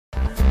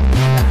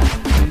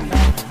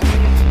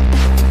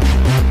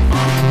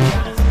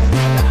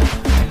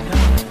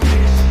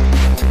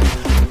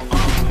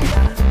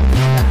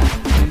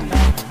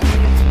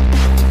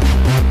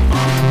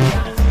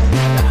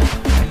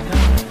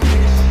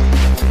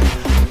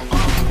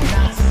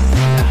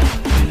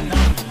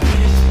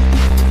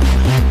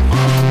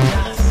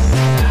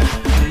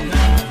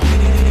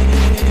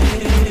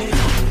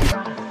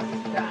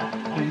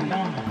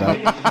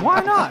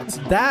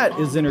That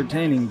is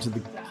entertaining to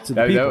the people.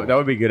 That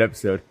would be a good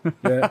episode.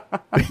 Yeah.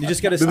 You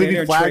just got to stand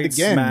there and trade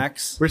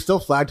smacks. We're still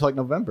flagged till like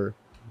November.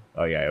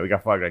 Oh yeah, we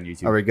got flagged on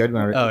YouTube. Are we good?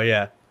 Oh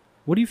yeah.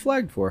 What are you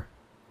flagged for?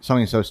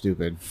 Something so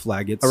stupid.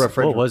 Flaggets. A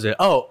refrigerator. What was it?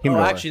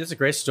 Actually, that's a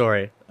great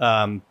story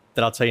that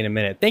I'll tell you in a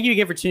minute. Thank you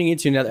again for tuning in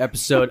to another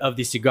episode of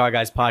the Cigar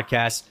Guys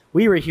podcast.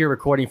 We were here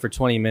recording for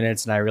 20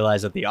 minutes, and I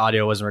realized that the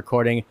audio wasn't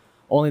recording.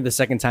 Only the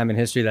second time in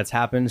history that's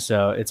happened,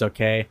 so it's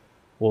okay.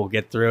 We'll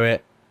get through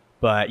it.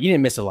 But you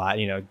didn't miss a lot,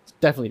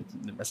 definitely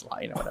didn't miss a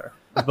lot, whatever.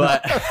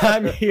 But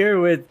I'm here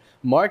with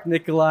Mark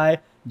Nikolai,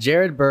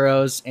 Jared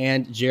Burrows,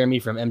 and Jeremy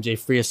from MJ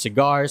Frias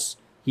Cigars.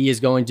 He is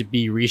going to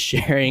be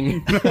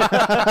resharing.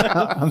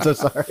 I'm so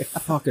sorry.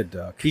 Fuck a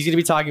duck. He's going to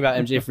be talking about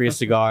MJ Frias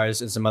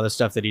Cigars and some other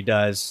stuff that he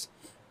does.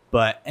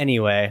 But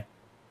anyway,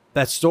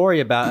 that story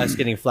about us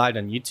getting flagged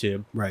on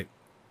YouTube. Right.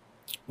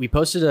 We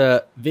posted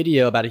a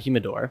video about a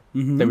humidor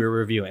that we were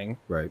reviewing.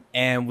 Right.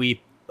 And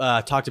we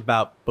talked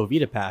about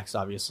Bovita packs,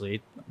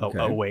 obviously,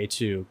 a way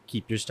to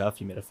keep your stuff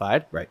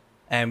humidified. Right.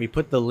 And we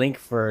put the link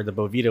for the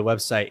Bovita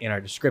website in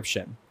our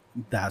description.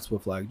 That's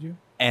what flagged you?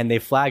 And they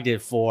flagged it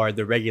for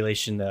the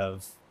regulation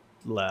of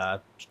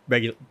the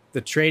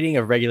trading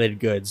of regulated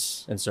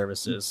goods and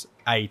services,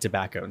 i.e.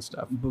 tobacco and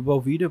stuff. But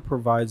Bovita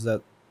provides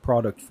that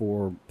product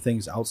for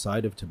things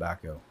outside of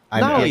tobacco.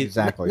 Not only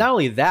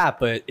that,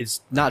 but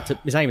it's not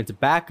even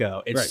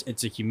tobacco.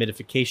 It's a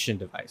humidification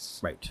device.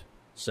 Right.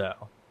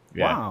 So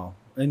yeah. Wow.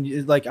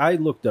 And like I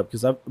looked up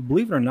because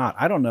believe it or not,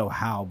 I don't know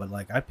how, but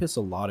like I piss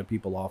a lot of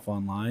people off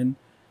online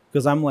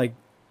because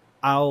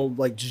I'll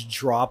like just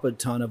drop a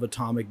ton of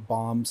atomic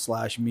bomb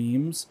 /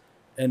 memes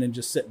and then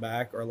just sit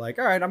back or like,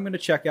 all right, I'm going to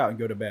check out and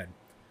go to bed.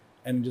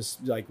 And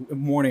just like in the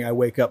morning I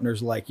wake up and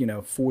there's like,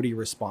 40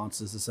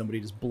 responses to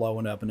somebody just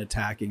blowing up and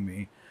attacking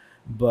me.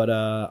 But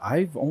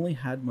I've only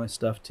had my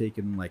stuff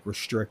taken like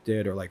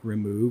restricted or like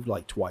removed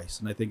like twice.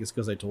 And I think it's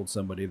because I told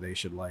somebody they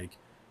should like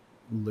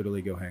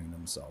literally go hang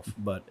themselves.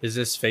 But is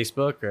this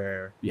Facebook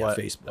or what?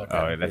 Facebook? Okay.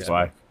 Oh, that's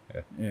why.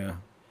 Yeah.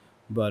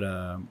 But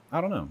I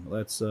don't know.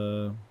 Let's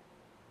I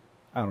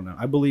don't know.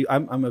 I believe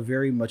I'm a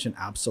very much an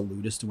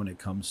absolutist when it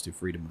comes to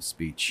freedom of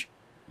speech.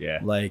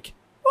 Yeah. Like,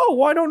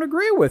 oh, I don't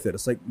agree with it.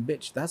 It's like,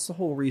 bitch, that's the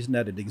whole reason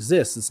that it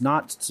exists. It's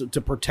not to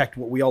protect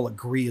what we all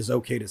agree is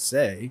okay to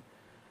say.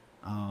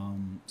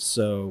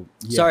 So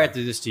yeah. Sorry I have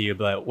to do this to you,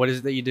 but what is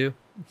it that you do?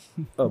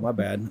 Oh, my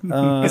bad.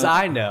 Because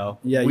I know.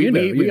 Yeah,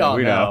 we all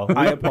know.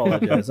 I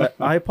apologize.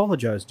 I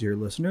apologize, dear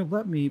listener.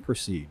 Let me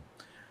proceed.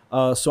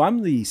 So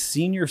I'm the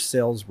senior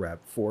sales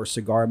rep for a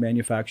cigar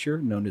manufacturer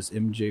known as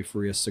MJ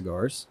Frias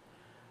Cigars.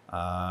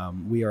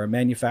 We are a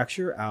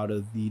manufacturer out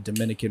of the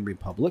Dominican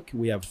Republic.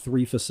 We have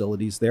 3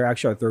 facilities there.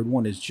 Actually, our third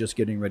one is just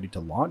getting ready to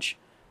launch.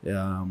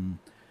 And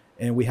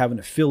we have an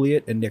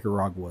affiliate in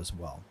Nicaragua as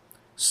well.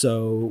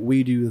 So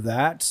we do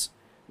that.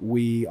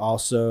 We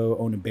also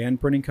own a band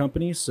printing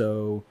company.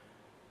 So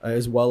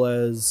as well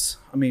as,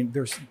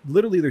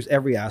 there's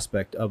every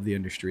aspect of the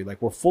industry.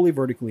 Like we're fully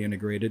vertically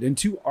integrated. And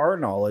to our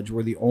knowledge,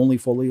 we're the only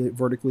fully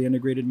vertically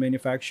integrated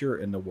manufacturer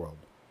in the world.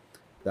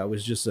 That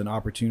was just an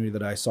opportunity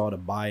that I saw to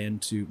buy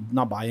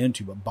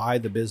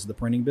the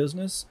printing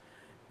business.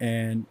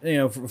 And,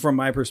 from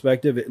my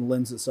perspective, it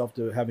lends itself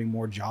to having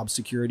more job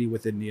security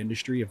within the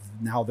industry if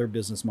now their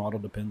business model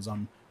depends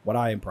on what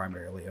I am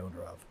primarily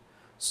owner of.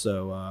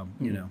 So,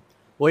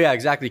 Well, yeah,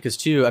 exactly. Because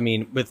too,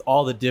 with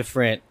all the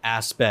different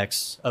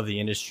aspects of the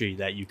industry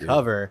that you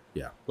cover,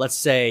 let's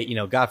say,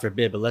 God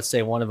forbid, but let's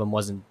say one of them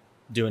wasn't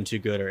doing too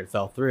good or it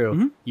fell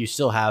through, you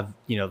still have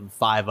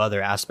 5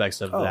 other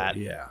aspects of that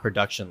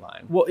production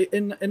line. Well,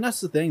 and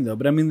that's the thing though,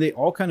 but they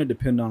all kind of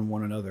depend on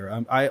one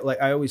another.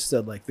 I always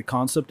said, like, the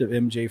concept of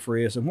MJ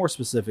Frias, and more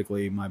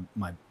specifically my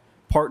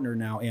partner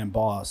now and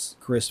boss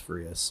Chris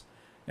Frias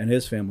and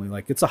his family,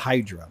 like, it's a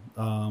hydra.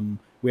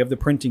 We have the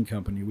printing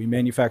company, we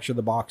manufacture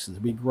the boxes,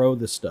 we grow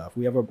the stuff,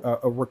 we have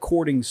a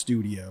recording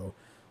studio.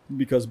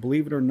 Because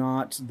believe it or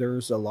not,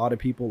 there's a lot of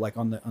people like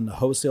on the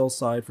wholesale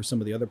side for some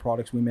of the other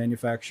products we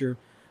manufacture.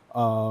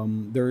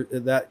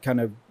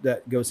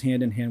 That goes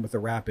hand in hand with the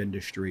rap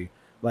industry.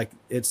 Like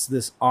it's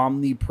this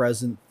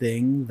omnipresent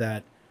thing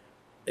that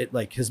it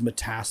like has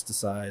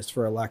metastasized,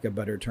 for a lack of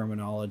better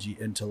terminology,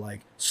 into like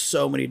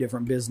so many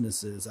different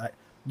businesses.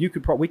 We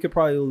could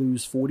probably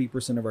lose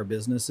 40% of our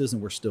businesses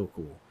and we're still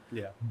cool.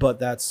 Yeah. But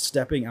that's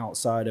stepping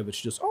outside of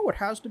it's just, it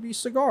has to be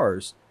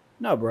cigars.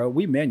 No, bro,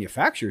 we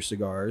manufacture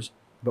cigars.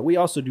 But we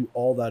also do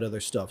all that other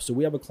stuff. So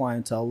we have a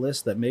clientele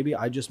list that maybe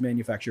I just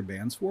manufacture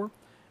bands for,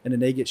 and then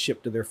they get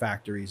shipped to their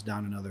factories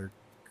down in other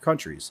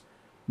countries.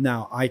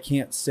 Now, I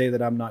can't say that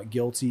I'm not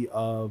guilty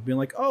of being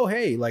like, oh,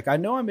 hey, like I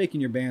know I'm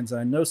making your bands and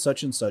I know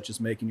such and such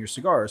is making your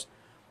cigars.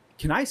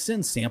 Can I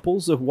send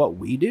samples of what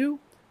we do?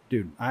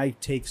 Dude, I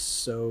take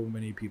so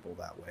many people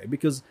that way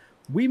because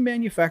we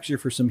manufacture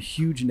for some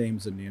huge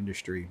names in the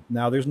industry.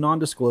 Now, there's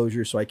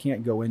non-disclosure, so I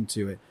can't go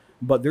into it.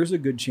 But there's a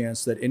good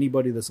chance that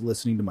anybody that's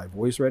listening to my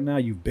voice right now,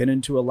 you've been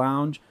into a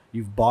lounge,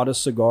 you've bought a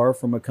cigar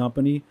from a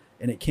company,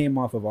 and it came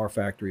off of our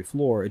factory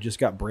floor. It just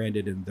got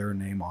branded in their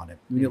name on it.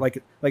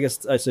 Like I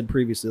said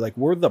previously, like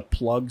we're the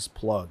plug's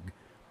plug.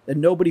 And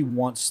nobody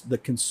wants the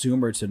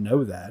consumer to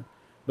know that.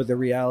 But the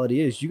reality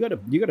is, you got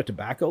a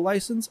tobacco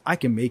license, I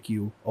can make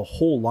you a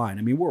whole line.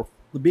 I mean, we're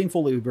being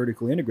fully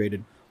vertically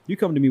integrated. You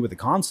come to me with a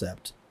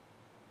concept,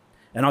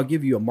 and I'll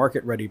give you a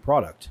market-ready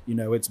product. You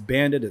know, it's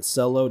banded, it's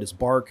celloed, it's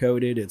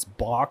barcoded, it's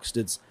boxed.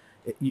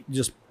 You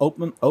just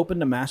open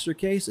the master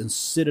case and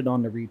sit it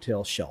on the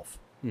retail shelf.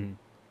 Mhm.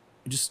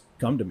 Just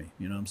come to me.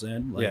 You know what I'm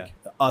saying? Like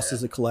us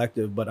as a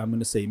collective, but I'm going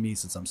to say me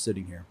since I'm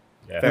sitting here.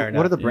 Yeah. Fair What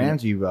enough. are the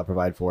brands you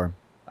provide for?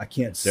 I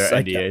can't They're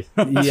say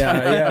NDAs.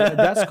 yeah,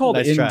 that's called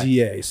Nice try.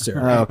 NDA, sir.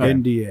 Oh, okay.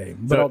 NDA.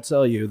 But So- I'll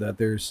tell you that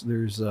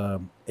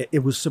it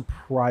was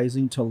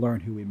surprising to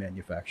learn who we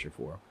manufacture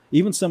for.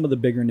 Even some of the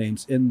bigger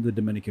names in the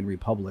Dominican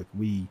Republic,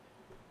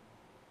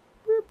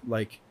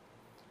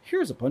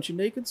 here's a bunch of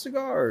naked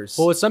cigars.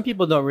 Well, what some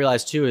people don't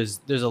realize too is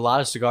there's a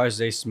lot of cigars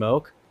they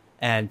smoke,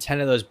 and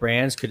 10 of those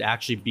brands could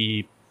actually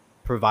be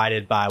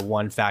provided by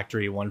one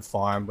factory, one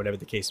farm, whatever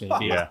the case may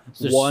be. Yeah.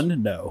 So there's-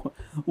 One, no.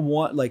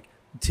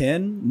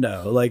 10,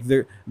 no. Like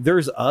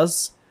there's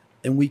us,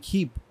 and we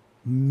keep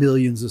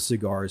millions of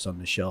cigars on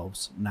the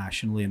shelves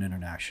nationally and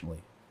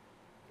internationally.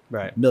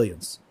 Right.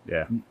 Millions.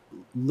 Yeah.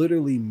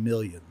 Literally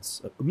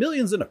millions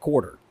and a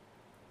quarter,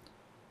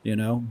 you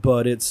know,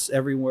 but it's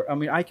everywhere. I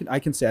mean, I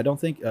can say, I don't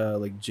think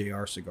like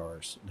JR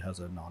Cigars has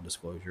a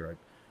non-disclosure,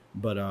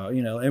 but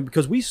you know, and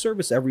because we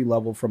service every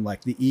level from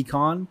like the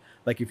econ,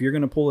 like if you're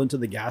going to pull into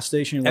the gas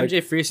station, like,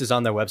 MJ Frias is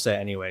on their website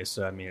anyway,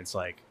 so I mean, it's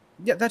like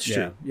yeah, that's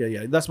true.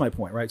 Yeah. That's my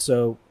point. Right.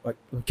 So like,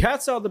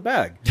 cat's out of the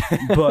bag,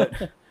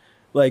 but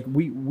like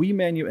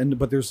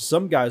but there's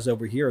some guys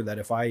over here that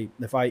if I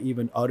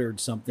even uttered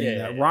something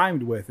that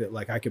rhymed with it,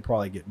 like I could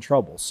probably get in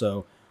trouble.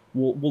 So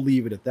we'll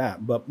leave it at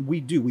that. But we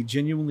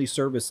genuinely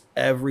service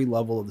every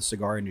level of the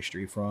cigar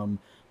industry, from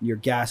your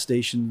gas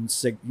station,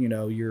 you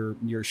know,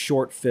 your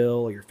short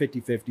fill, your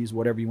 50/50s,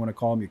 whatever you want to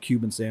call them, your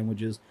Cuban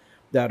sandwiches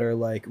that are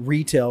like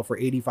retail for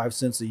 85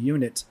 cents a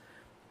unit,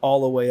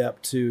 all the way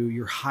up to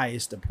your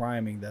highest of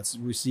priming that's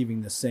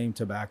receiving the same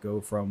tobacco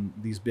from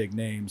these big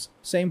names,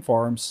 same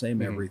farms,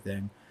 same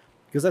everything.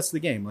 Because that's the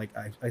game. Like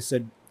I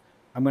said,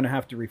 I'm going to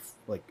have to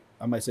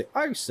I might say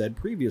I said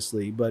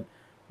previously, but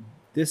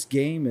this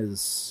game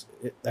is,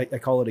 I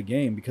call it a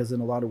game because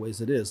in a lot of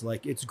ways it is.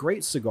 Like, it's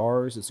great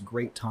cigars, it's a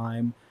great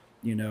time,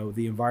 you know,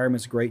 the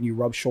environment's great, and you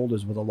rub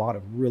shoulders with a lot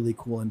of really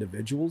cool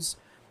individuals.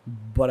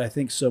 But I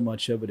think so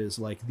much of it is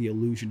like the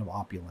illusion of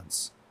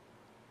opulence.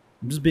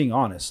 I'm just being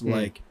honest.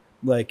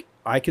 Like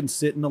I can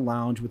sit in a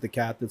lounge with a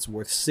cat that's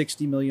worth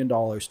 $60 million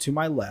to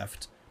my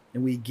left,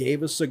 and we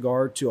gave a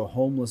cigar to a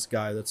homeless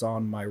guy that's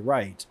on my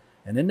right.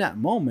 And in that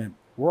moment,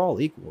 we're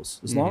all equals.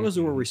 As long as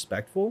we're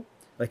respectful,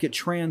 like it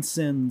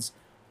transcends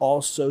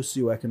all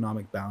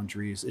socioeconomic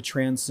boundaries. It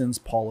transcends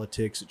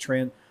politics.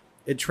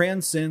 It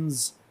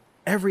transcends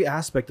every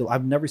aspect of.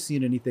 I've never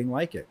seen anything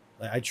like it.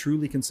 I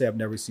truly can say I've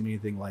never seen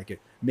anything like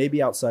it.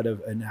 Maybe outside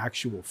of an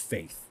actual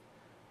faith,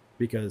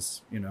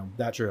 because you know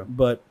that's true.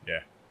 But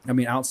Yeah. I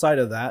mean, outside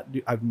of that,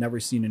 I've never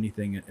seen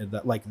anything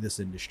that like this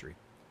industry.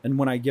 And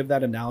when I give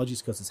that analogy,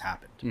 it's because it's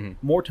happened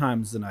more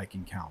times than I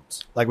can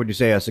count. Like, would you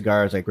say a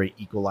cigar is a great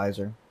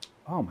equalizer?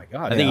 Oh my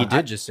god! I think you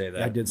did just say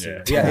that. I did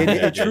say Yeah. that.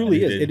 Yeah, it truly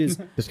You is. did. It is.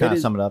 Just kind it of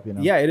is- sum it up, you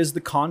know? Yeah, it is the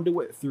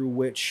conduit through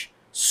which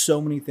so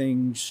many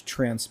things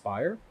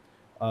transpire.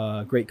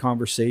 Great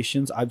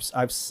conversations.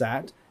 I've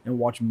sat and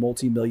watched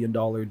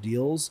multi-million-dollar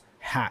deals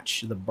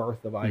hatch, the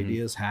birth of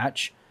ideas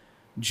hatch,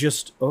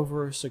 just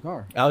over a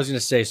cigar. I was going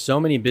to say, so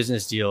many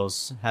business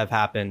deals have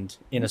happened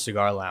in a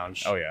cigar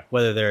lounge. Oh, yeah.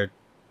 Whether they're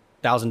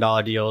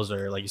 $1,000 deals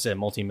or, like you said,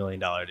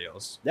 multi-million-dollar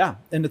deals. Yeah,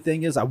 and the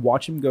thing is, I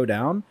watch them go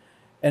down,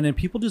 and then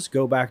people just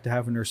go back to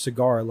having their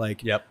cigar.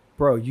 Like, Yep.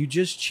 bro, you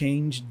just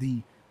changed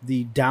the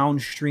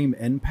downstream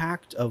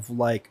impact of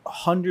like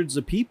hundreds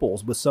of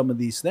peoples with some of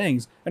these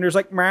things, and there's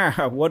like, meh,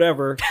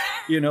 whatever,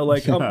 you know,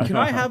 like, can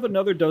I have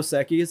another Dos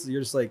Equis?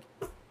 You're just like,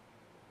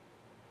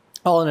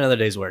 All in another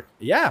day's work.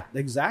 yeah,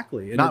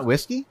 exactly. And Not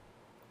whiskey?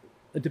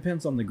 it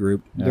depends on the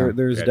group. Yeah.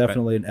 There's Yeah,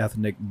 definitely an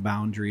ethnic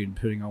boundary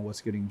depending on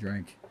what's getting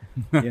drank,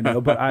 you know.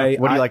 But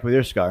What do you like with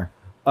your cigar?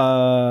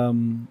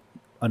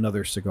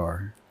 Another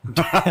cigar.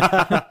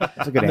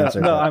 That's a good No,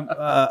 answer. no,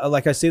 I'm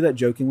like I say that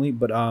jokingly,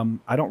 but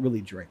I don't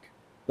really drink.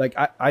 Like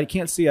I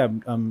can't say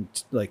I'm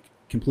like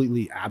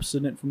completely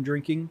abstinent from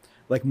drinking.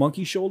 Like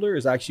Monkey Shoulder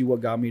is actually what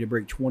got me to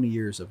break 20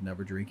 years of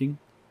never drinking.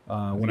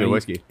 Good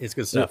whiskey. It's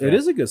good stuff. It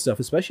is a good stuff,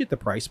 especially at the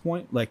price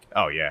point. Like,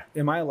 Oh yeah.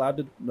 am I allowed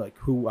to like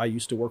who I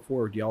used to work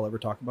for? Or do y'all ever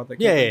talk about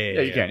that? Yeah, company?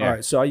 Yeah, you can. Yeah. All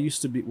right, so I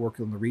used to be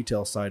working on the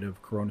retail side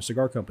of Corona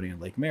Cigar Company in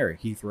Lake Mary,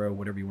 Heathrow,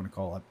 whatever you want to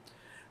call it.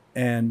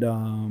 And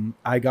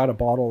I got a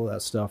bottle of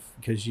that stuff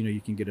because you know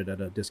you can get it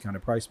at a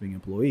discounted price being an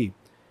employee.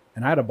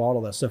 And I had a bottle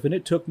of that stuff, and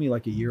it took me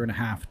like a year and a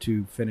half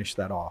to finish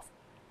that off.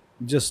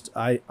 Just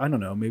I don't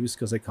know, maybe it's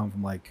because I come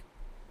from like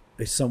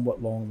a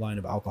somewhat long line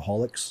of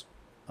alcoholics.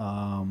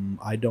 I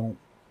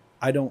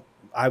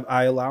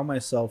allow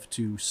myself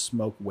to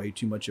smoke way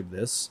too much of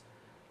this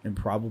and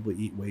probably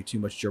eat way too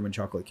much German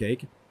chocolate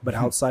cake. But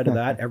outside of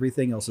that,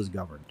 everything else is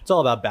governed. It's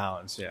all about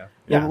balance. Yeah.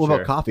 Yeah, what sure.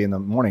 about coffee in the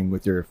morning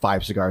with your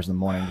 5 cigars in the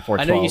morning before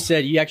 12? I know you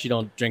said you actually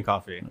don't drink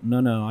coffee.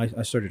 No,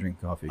 I started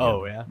drinking coffee. Again.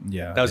 Oh yeah.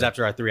 Yeah. That was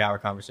after our 3-hour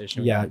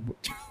conversation. Yeah.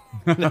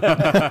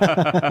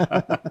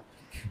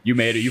 You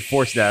made it. You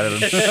forced that out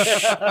of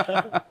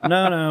him.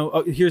 No.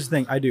 Oh, here's the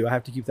thing. I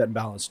have to keep that in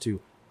balance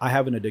too. I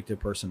have an addictive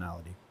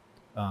personality.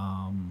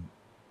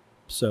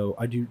 So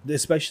I do,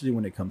 especially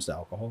when it comes to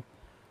alcohol,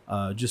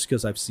 just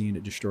because I've seen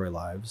it destroy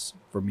lives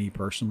for me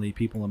personally.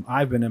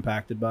 I've been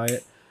impacted by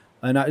it,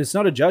 and it's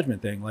not a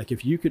judgment thing. Like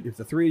if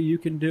the three of you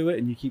can do it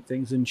and you keep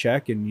things in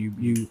check, and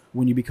you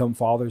when you become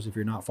fathers, if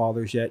you're not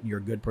fathers yet, and you're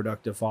a good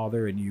productive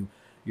father, and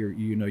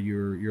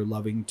you're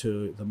loving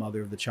to the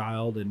mother of the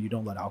child, and you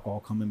don't let alcohol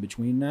come in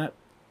between that,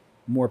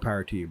 more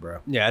power to you, bro.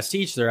 Yeah, it's to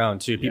each their own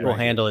too. People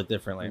handle it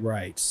differently.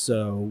 Right.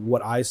 So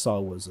what I saw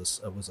was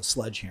a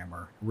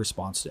sledgehammer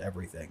response to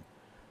everything.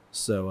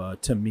 So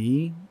to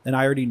me, and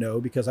I already know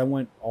because I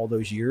went all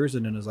those years,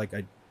 and then it's like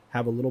I'd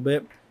have a little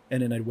bit,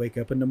 and then I'd wake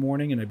up in the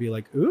morning and I'd be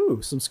like,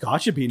 ooh, some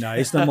scotch would be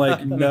nice. And I'm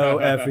like, no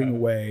effing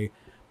way.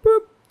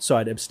 Boop. So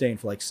I'd abstain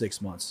for like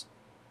 6 months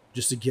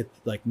just to get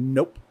like,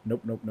 nope.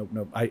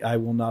 I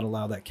will not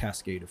allow that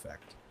cascade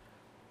effect,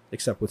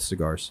 except with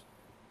cigars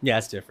Yeah,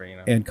 it's different, you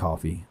know. and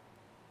coffee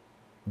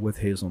with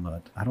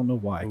hazelnut. I don't know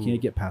why. I Ooh. can't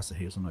get past the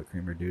hazelnut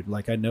creamer, dude.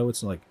 Like I know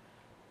it's like,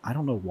 I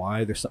don't know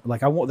why there's some,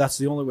 like that's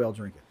the only way I'll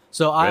drink it.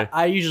 So Really?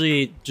 I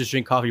usually just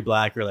drink coffee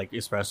black or like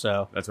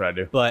espresso. That's what I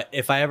do. But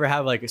if I ever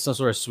have like some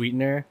sort of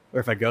sweetener, or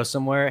if I go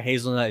somewhere,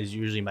 hazelnut is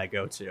usually my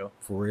go-to.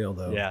 For real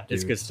though. Yeah,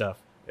 it's dude. good stuff.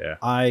 Yeah.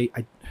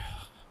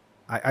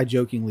 I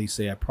jokingly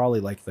say I probably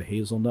like the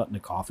hazelnut, and the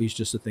coffee's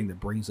just the thing that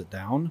brings it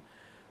down.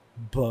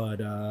 But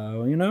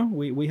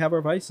we have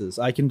our vices.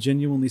 I can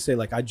genuinely say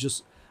like I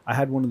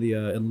had one of the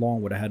in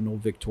Longwood. I had an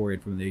old Victorian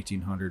from the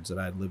 1800s that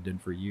I had lived in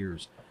for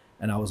years,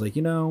 and I was like,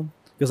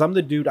 because I'm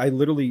the dude. I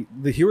literally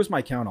here was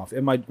my count off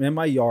in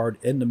my yard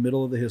in the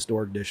middle of the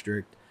historic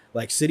district,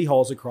 like City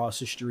Hall's across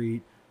the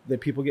street. That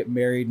people get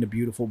married in a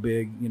beautiful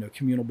big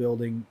communal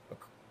building,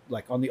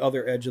 like on the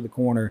other edge of the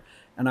corner.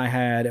 And I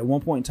had at one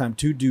point in time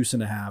 2 deuce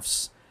and a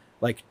halves.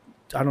 Like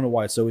I don't know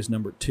why it's always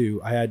numbered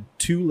 2. I had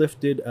 2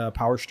 lifted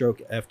Power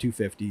Stroke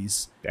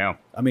F250s. Damn.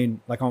 I mean,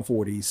 like on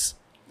 40s.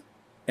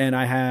 And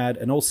I have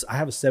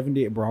a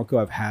 78 Bronco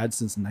I've had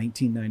since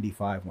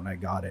 1995 when I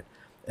got it.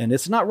 And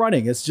it's not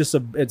running. It's just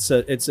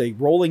it's a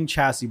rolling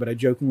chassis, but I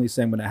jokingly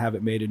say I'm going to have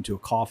it made into a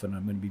coffin.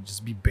 I'm going to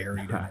just be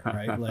buried in it,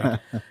 right? Like,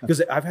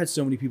 because I've had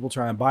so many people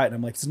try and buy it, and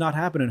I'm like, it's not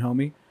happening,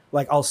 homie.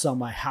 Like, I'll sell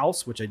my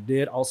house, which I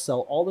did. I'll sell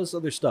all this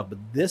other stuff, but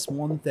this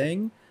one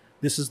thing,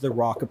 this is the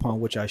rock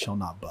upon which I shall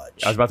not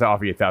budge. I was about to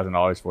offer you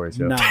 $1,000 for it.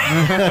 So.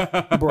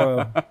 Nah,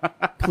 bro,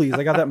 please.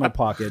 I got that in my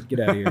pocket.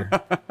 Get out of here.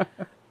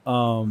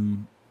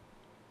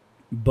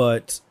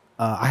 But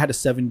I had a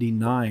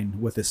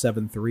 79 with a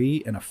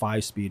 7.3 and a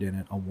 5-speed in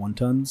it on 1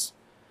 tons.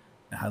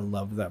 I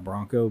loved that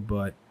Bronco,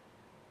 but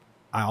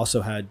I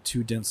also had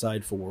 2 dent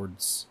side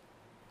Fords.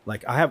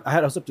 Like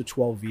I was up to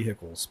 12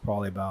 vehicles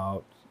probably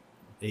about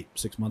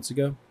 6 months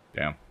ago.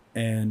 Damn.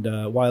 And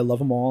while I love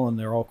them all and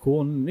they're all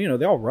cool, and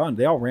they all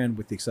ran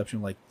with the exception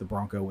of like the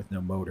Bronco with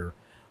no motor.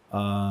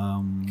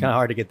 Kind of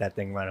hard to get that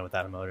thing running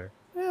without a motor.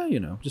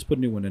 Yeah, just put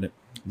a new one in it.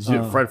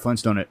 Fred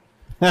Flintstone it.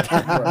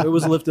 It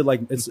was lifted like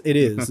it's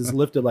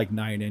lifted like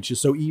 9 inches.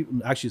 So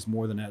even actually it's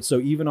more than that. So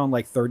even on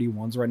like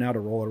 31s right now to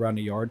roll around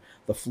the yard,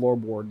 the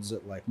floorboard's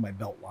at like my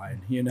belt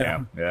line,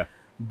 Damn. Yeah.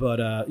 But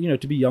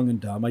to be young and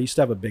dumb, I used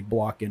to have a big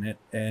block in it,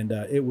 and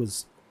it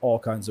was all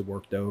kinds of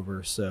worked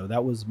over. So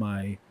that was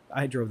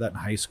I drove that in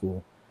high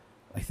school.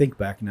 I think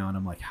back now and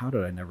I'm like, how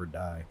did I never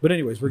die? But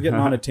anyways, we're getting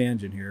on a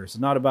tangent here. It's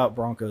not about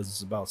Broncos,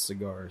 it's about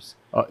cigars.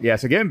 Yeah.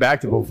 So getting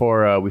back to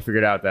before we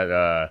figured out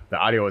that the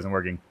audio wasn't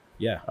working.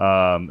 Yeah.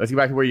 Let's get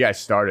back to where you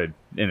guys started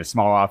in a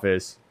small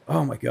office.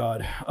 Oh my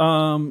God.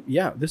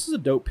 Yeah, this is a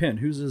dope pin.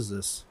 Whose is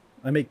this?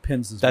 I make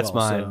pins as That's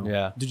well. mine, So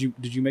yeah. Did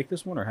you make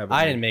this one or have it?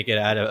 I made? didn't make it.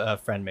 I had a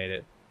friend made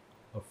it.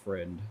 A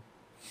friend.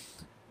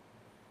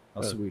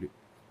 How sweet.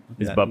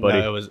 His butt buddy.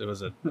 No, it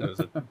was a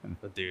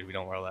dude. We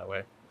don't roll that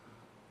way.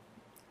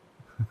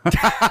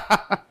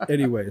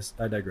 Anyways,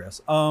 I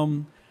digress.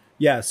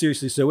 Yeah,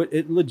 seriously. So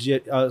it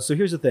legit. So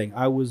here's the thing.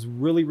 I was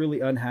really, really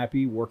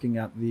unhappy working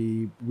at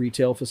the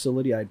retail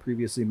facility I had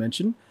previously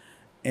mentioned,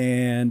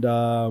 and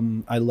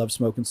I love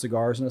smoking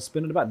cigars, and I was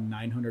spending about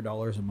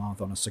 $900 a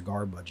month on a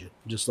cigar budget,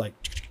 just like,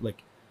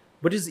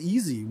 but it's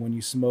easy when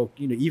you smoke,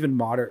 even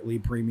moderately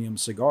premium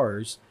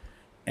cigars.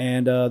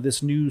 And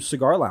this new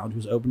cigar lounge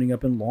was opening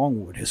up in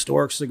Longwood,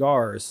 Historic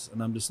Cigars,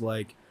 and I'm just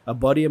like,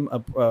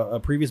 a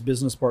previous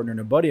business partner and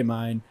a buddy of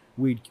mine,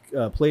 we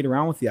played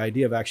around with the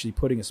idea of actually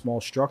putting a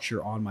small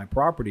structure on my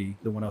property,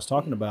 the one I was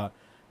talking about,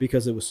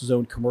 because it was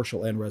zoned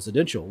commercial and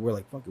residential. We're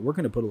like, fuck it, we're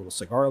going to put a little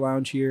cigar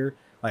lounge here.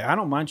 Like, I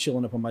don't mind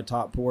chilling up on my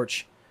top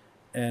porch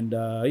and,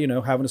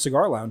 having a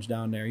cigar lounge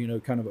down there,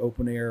 kind of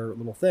open air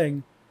little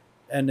thing.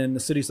 And then the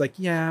city's like,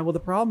 yeah, well, the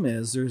problem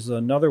is there's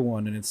another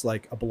one and it's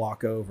like a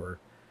block over.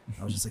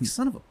 I was just like,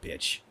 son of a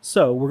bitch.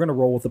 So we're gonna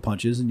roll with the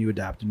punches, and you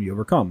adapt and you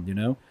overcome.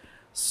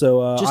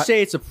 So Just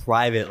say it's a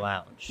private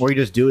lounge. Or you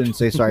just do it and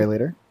say sorry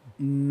later.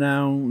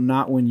 no,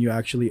 not when you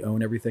actually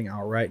own everything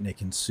outright and they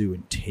can sue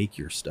and take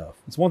your stuff.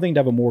 It's one thing to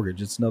have a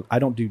mortgage. I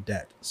don't do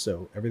debt,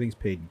 so everything's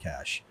paid in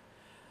cash.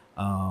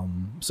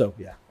 So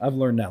yeah, I've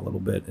learned that a little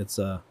bit. It's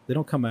they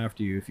don't come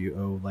after you if you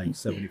owe like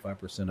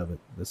 75% of it.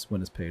 This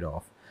when it's paid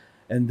off.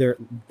 And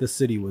the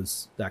city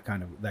was that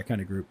kind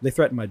of group. They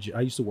threatened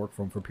I used to work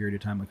for them for a period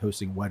of time, like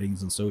hosting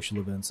weddings and social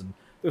events, and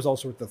there's all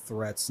sorts of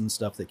threats and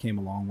stuff that came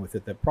along with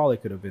it that probably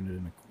could have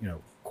ended in a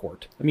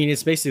court. I mean,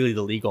 it's basically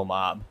the legal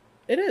mob.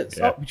 It is.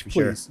 Yeah, Please.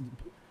 sure.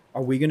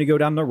 Are we going to go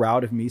down the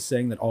route of me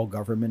saying that all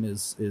government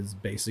is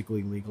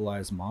basically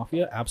legalized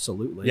mafia?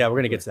 Absolutely. Yeah, we're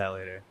gonna get to that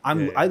later. I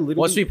literally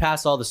Once we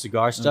pass all the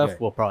cigar stuff, Okay.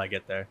 we'll probably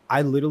get there.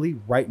 I literally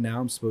right now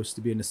I'm supposed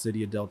to be in the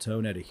city of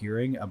Deltona at a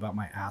hearing about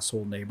my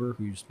asshole neighbor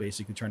who's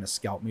basically trying to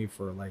scalp me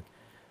for like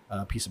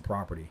a piece of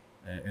property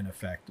in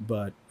effect.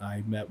 But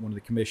I met one of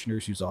the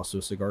commissioners who's also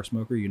a cigar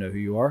smoker. You know who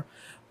you are,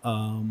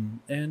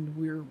 and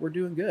we're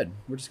doing good.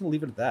 We're just gonna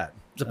leave it at that.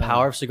 The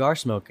power of cigar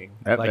smoking,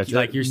 Yep, like that's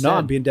like it. you're No, I'm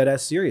saying. being dead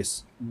ass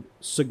serious.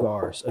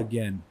 Cigars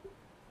again.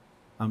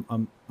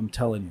 I'm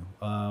telling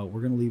you,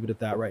 we're gonna leave it at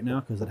that right now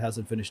because it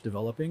hasn't finished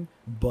developing.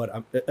 But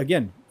I'm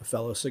again a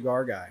fellow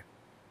cigar guy,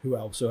 who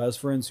also has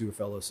friends who are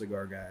fellow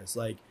cigar guys.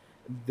 Like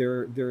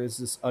there is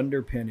this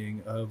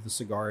underpinning of the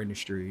cigar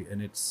industry,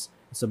 and it's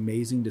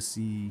amazing to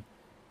see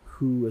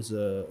who is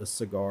a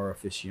cigar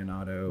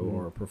aficionado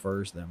or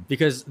prefers them.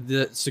 Because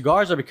the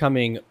cigars are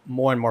becoming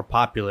more and more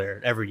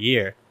popular every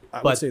year. I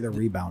would But say they're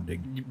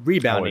rebounding.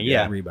 Rebounding, Oh,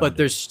 yeah, yeah. rebounding. But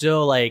there's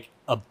still like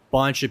a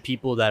bunch of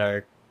people that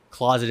are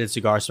closeted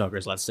cigar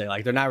smokers, let's say.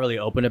 Like they're not really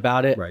open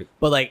about it. Right.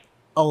 But like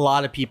a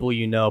lot of people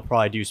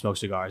probably do smoke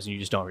cigars and you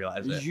just don't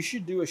realize it. You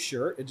should do a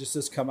shirt. It just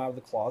says "Come out of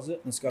the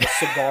closet" and it's got a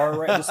cigar,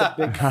 right? Just a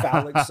big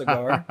phallic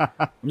cigar.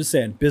 I'm just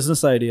saying,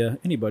 business idea.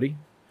 Anybody?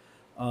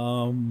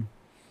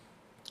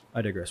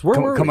 I digress. Where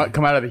were we?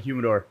 Come out of the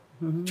humidor.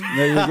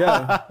 There you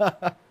go.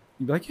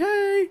 You'd be like,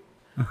 hey.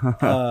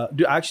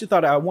 Dude, I actually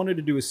thought I wanted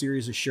to do a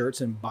series of shirts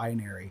in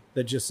binary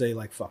that just say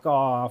like "fuck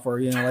off" or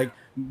like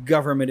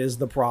 "government is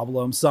the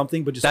problem,"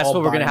 something. But just That's all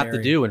what we're gonna have to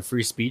binary. do when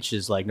free speech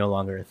is like no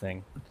longer a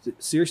thing.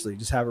 Seriously,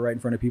 just have it right in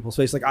front of people's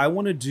face. Like I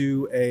want to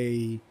do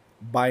a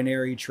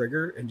binary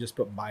trigger and just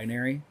put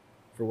binary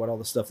for what all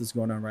the stuff that's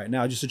going on right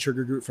now. Just a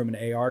trigger group from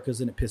an AR because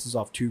then it pisses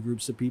off two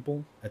groups of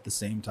people at the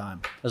same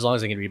time. As long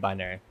as they can be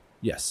binary.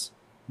 Yes,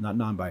 not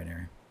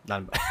non-binary.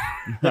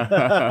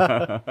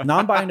 Non-binary.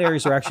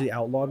 Non-binaries are actually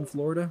outlawed in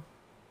Florida,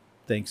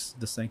 thanks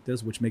to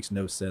Sanctas, which makes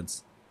no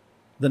sense.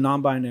 The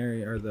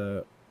non-binary are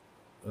the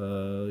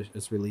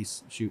it's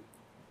release, shoot,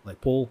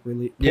 like pull,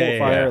 release, pull, Yeah,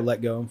 fire, yeah.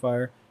 Let go, and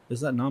fire.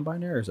 Is that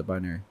non-binary or is it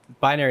binary?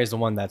 Binary is the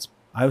one that's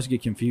I always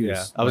get confused.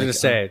 yeah. I was Like, gonna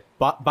say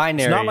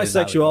binary. it's not my is how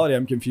it- sexuality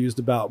I'm confused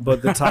about,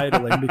 but the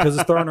titling because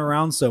it's thrown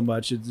around so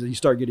much, you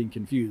start getting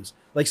confused.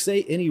 Like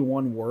say any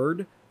one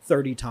word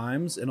 30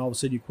 times, and all of a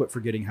sudden you quit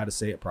forgetting how to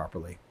say it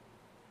properly.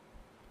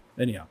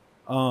 Anyhow,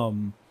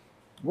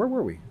 where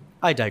were we?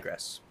 I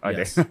digress.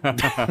 Yes.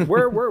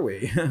 Where were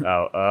we?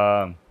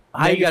 Oh,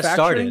 How you got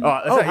started?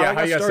 Manufacturing?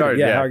 how you got started?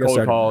 Yeah, Yeah, how I got cold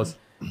started. calls.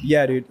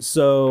 Yeah, dude.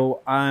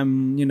 So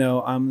I'm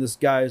this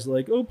guy's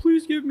like, oh,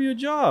 please give me a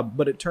job.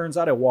 But it turns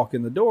out I walk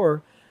in the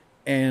door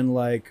and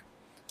like,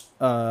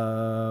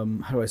 how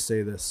do I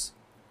say this?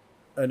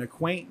 An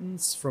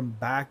acquaintance from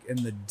back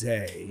in the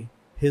day,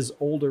 his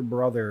older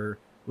brother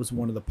was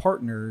one of the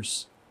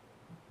partners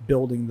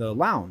building the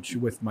lounge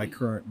with my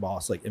current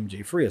boss, like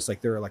MJ Frias.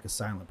 Like they're like a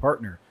silent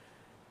partner.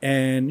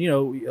 And,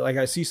 like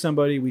I see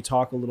somebody, we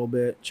talk a little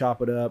bit,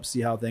 chop it up,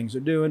 see how things are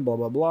doing, blah,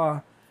 blah,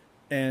 blah.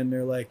 And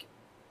they're like,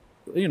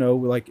 they're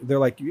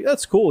like,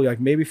 that's cool. Like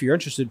maybe if you're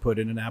interested, put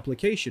in an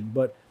application.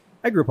 But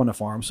I grew up on a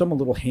farm, so I'm a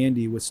little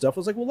handy with stuff. I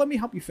was like, well, let me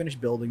help you finish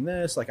building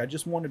this. Like I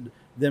just wanted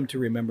them to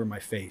remember my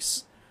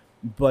face.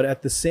 But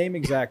at the same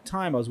exact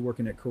time, I was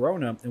working at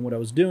Corona. And what I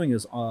was doing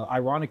is,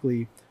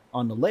 ironically,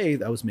 on the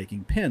lathe, I was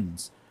making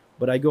pins.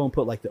 But I go and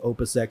put like the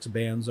Opus X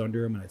bands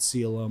under them and I'd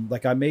seal them.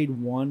 Like I made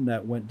one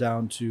that went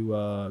down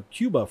to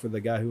Cuba for the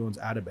guy who owns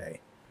Atabay.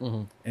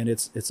 Mm-hmm. And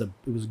it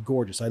was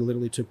gorgeous. I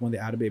literally took one of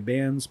the Atabay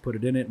bands, put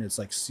it in it, and it's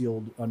like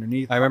sealed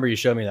underneath. I remember you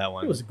showed me that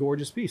one. It was a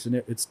gorgeous piece, and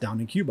it's down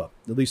in Cuba,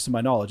 at least to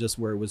my knowledge. That's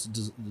where it was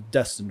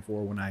destined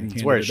for when I It's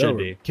handed where it it should over.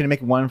 be. Can you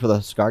make one for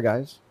the cigar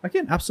guys? I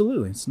can,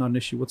 absolutely. It's not an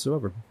issue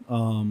whatsoever.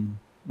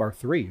 Bar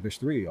three. There's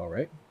three, all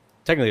right?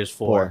 Technically, there's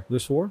four.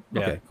 There's four?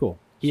 Yeah. Okay, cool.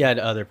 He had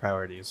other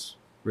priorities.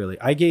 Really.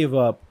 I gave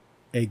up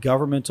a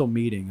governmental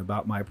meeting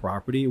about my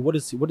property. What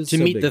is To so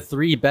meet big? the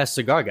three best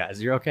cigar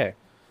guys, you're okay.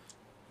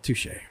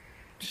 Touche.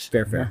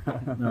 Fair.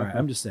 All right,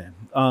 I'm just saying.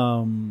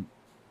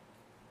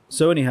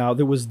 So anyhow,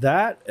 there was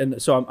that,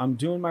 and so I'm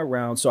doing my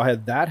round. So I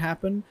had that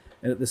happen,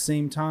 and at the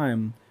same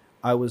time,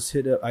 I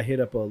hit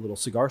up a little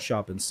cigar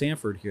shop in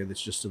Sanford here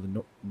that's just to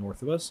the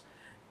north of us,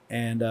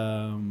 and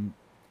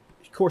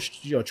of course,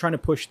 trying to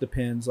push the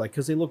pins, like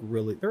because they look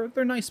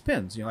they're nice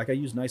pins. Like I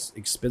use nice,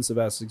 expensive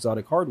ass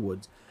exotic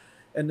hardwoods.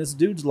 And this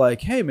dude's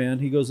like, hey, man,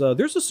 he goes,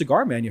 there's a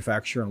cigar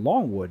manufacturer in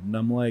Longwood. And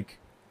I'm like,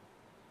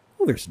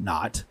 oh, there's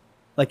not.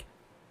 Like,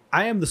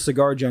 I am the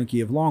cigar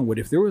junkie of Longwood.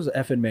 If there was an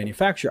effing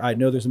manufacturer, I'd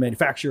know there's a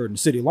manufacturer in the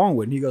city of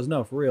Longwood. And he goes,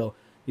 no, for real.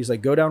 He's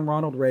like, go down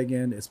Ronald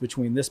Reagan. It's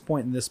between this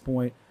point and this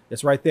point.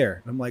 It's right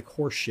there. And I'm like,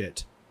 horse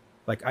shit.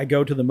 Like, I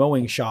go to the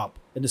mowing shop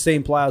in the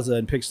same plaza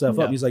and pick stuff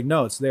up. He's like,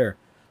 no, it's there.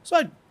 So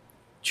I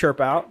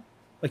chirp out.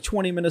 Like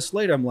 20 minutes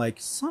later, I'm like,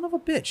 son of a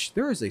bitch,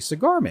 there is a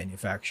cigar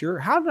manufacturer.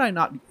 How did I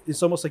not?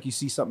 It's almost like you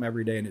see something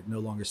every day and it no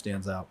longer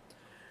stands out.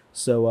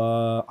 So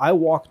I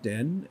walked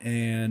in,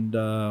 and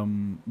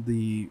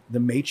the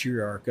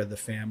matriarch of the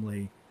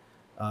family,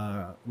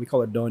 we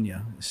call her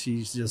Doña.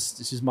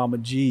 She's Mama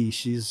G.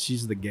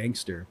 She's the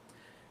gangster.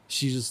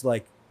 She just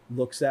like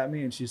looks at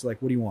me and she's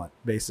like, what do you want?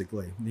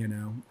 Basically, you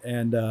know?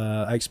 And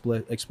I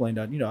explained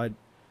that, you know, I'd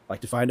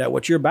like to find out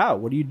what you're about.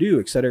 What do you do?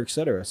 Et cetera, et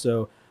cetera.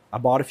 So I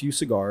bought a few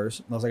cigars.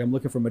 And I was like, I'm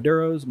looking for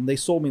Maduros. And they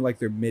sold me like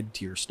their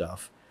mid-tier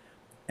stuff.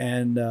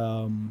 And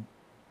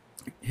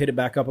hit it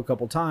back up a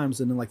couple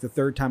times. And then like the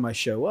third time I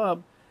show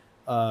up,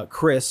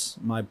 Chris,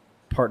 my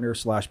partner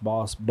 /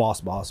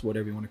 boss,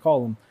 whatever you want to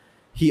call him,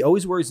 he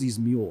always wears these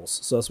mules.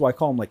 So that's why I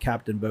call him like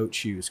Captain Boat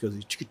Shoes, because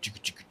he's,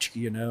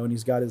 you know, and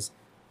he's got his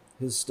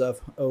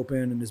stuff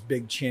open and his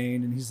big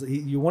chain. And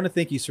you want to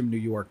think he's from New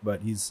York,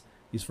 but he's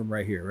from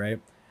right here, right?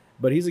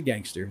 But he's a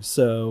gangster.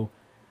 So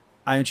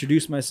I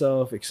introduce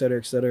myself, et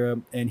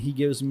cetera, and he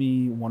gives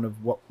me one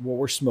of what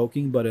we're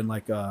smoking, but in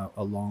like a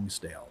long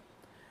stale.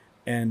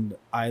 And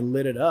I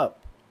lit it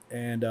up,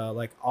 and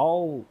like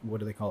what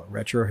do they call it?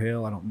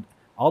 Retrohale?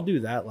 I'll do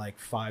that like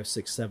 5,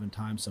 6, 7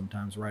 times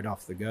sometimes right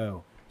off the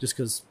go, just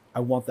because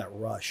I want that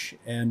rush.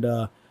 And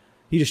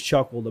he just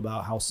chuckled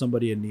about how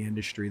somebody in the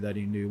industry that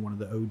he knew, one of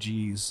the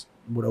OGs,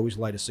 would always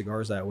light his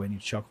cigars that way, and he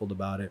chuckled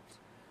about it.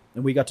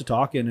 And we got to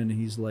talking, and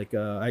he's like,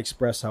 I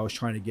expressed how I was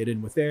trying to get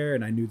in with there,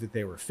 and I knew that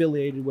they were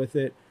affiliated with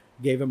it.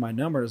 Gave him my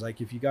number. I was like,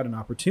 if you got an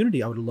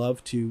opportunity, I would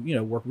love to, you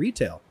know, work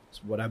retail.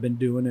 It's what I've been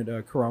doing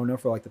at Corona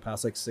for like the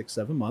past like 6,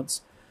 7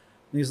 months.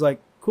 And he's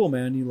like, cool,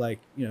 man. You like,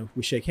 you know,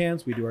 we shake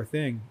hands, we do our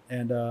thing.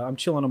 And I'm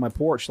chilling on my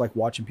porch, like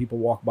watching people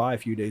walk by a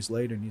few days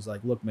later. And he's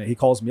like, look, man, he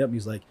calls me up and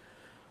he's like,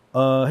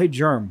 hey,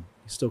 Germ.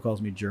 He still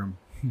calls me Germ.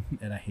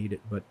 And I hate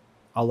it, but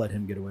I'll let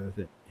him get away with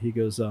it. He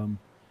goes, I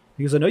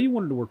know you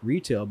wanted to work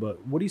retail,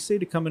 but what do you say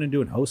to coming and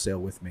doing wholesale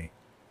with me?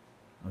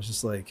 I was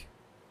just like,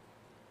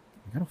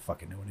 I don't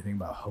fucking know anything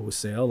about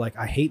wholesale. Like,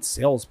 I hate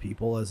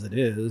salespeople as it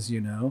is,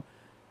 you know?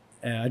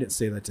 And I didn't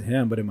say that to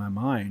him, but in my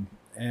mind.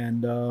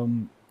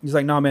 And he's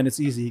like, no, man, it's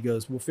easy. He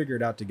goes, we'll figure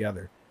it out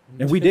together.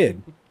 And we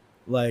did.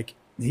 Like,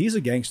 he's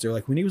a gangster.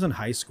 Like, when he was in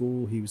high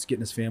school, he was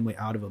getting his family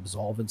out of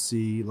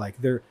absolvency. Like,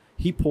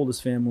 he pulled his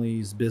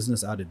family's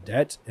business out of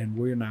debt, and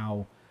we're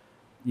now,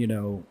 you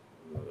know,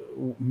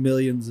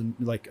 millions. And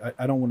like,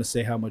 I don't want to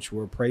say how much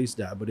we're appraised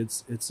at, but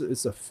it's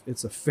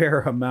a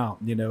fair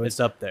amount, you know. It's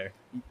up there.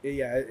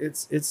 Yeah,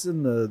 it's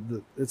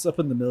in it's up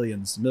in the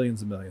millions and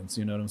millions,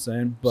 you know what I'm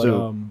saying? But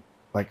So,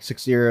 like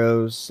 6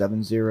 zeros,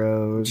 7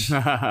 zeros,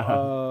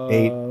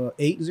 8.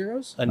 8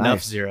 zeros. Enough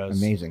Nice. zeros.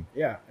 Amazing.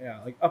 Yeah,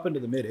 like up into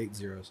the mid 8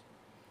 zeros.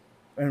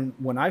 And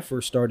when I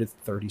first started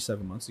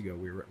 37 months ago,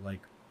 we were at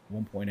like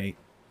 1.8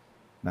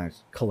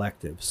 Nice.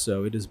 collective.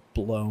 So it has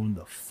blown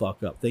the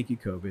fuck up. Thank you,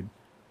 COVID.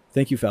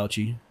 Thank you,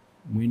 Fauci.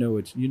 We know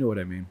it. You know what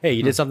I mean. Hey,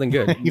 you did something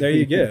good. There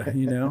you go.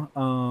 You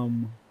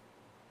know.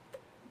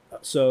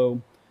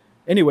 So,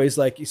 anyways,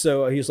 like,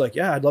 so he's like,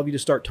 yeah, I'd love you to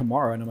start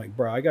tomorrow. And I'm like,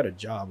 bro, I got a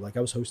job. Like,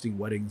 I was hosting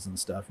weddings and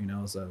stuff, you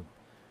know. So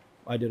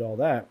I did all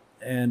that.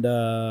 And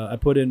I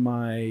put in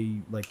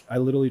I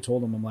literally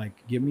told him, I'm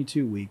like, give me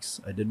 2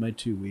 weeks. I did my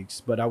 2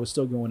 weeks, but I was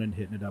still going and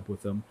hitting it up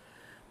with him.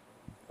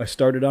 I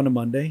started on a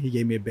Monday. He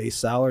gave me a base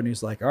salary, and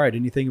he's like, all right,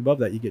 anything above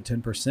that, you get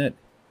 10%.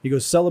 He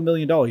goes, sell $1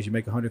 million, you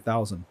make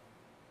 100,000.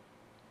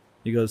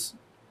 He goes,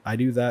 I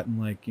do that in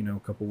like, you know, a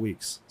couple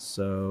weeks.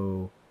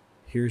 So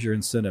here's your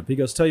incentive. He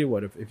goes, tell you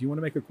what, if you want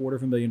to make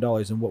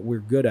 $250,000, and what we're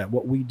good at,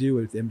 what we do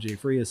with MJ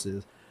Frias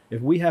is,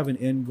 if we have an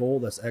end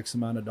goal that's X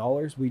amount of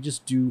dollars,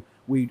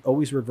 we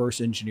always reverse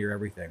engineer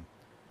everything.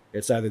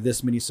 It's either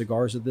this many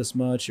cigars at this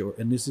much,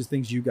 and this is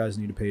things you guys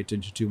need to pay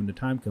attention to when the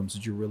time comes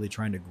that you're really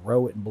trying to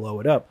grow it and blow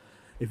it up.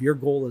 If your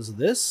goal is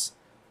this,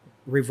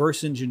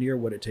 reverse engineer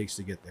what it takes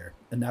to get there.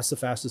 And that's the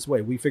fastest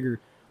way. We figure,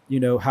 you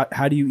know,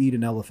 how do you eat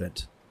an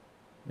elephant?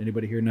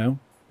 Anybody here know?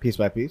 Piece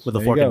by piece. With a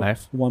There fork you and go.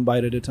 knife. One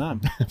bite at a time.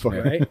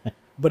 Right?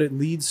 But it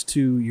leads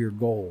to your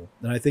goal.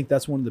 And I think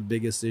that's one of the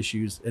biggest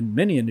issues in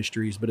many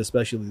industries, but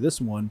especially this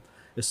one,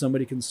 is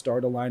somebody can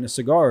start a line of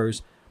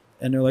cigars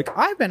and they're like,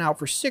 I've been out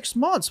for 6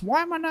 months.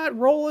 Why am I not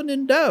rolling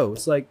in dough?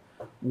 It's like,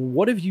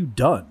 what have you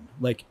done?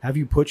 Like, have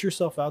you put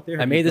yourself out there?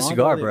 I Have made you the gone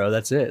cigar, all the- bro.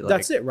 That's it. Like,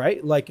 That's it,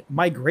 right? Like,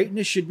 my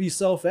greatness should be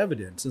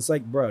self-evident. It's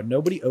like, bro,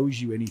 nobody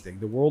owes you anything.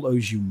 The world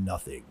owes you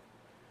nothing.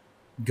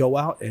 Go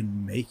out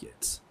and make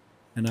it.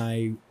 And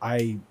I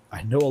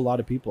know a lot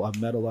of people.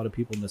 I've met a lot of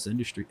people in this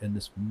industry, in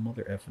this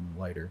mother effing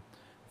lighter.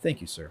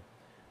 Thank you, sir.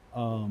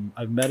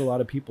 I've met a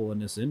lot of people in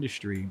this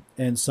industry,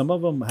 and some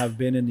of them have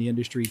been in the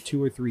industry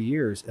 2 or 3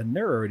 years, and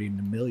they're already in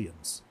the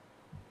millions.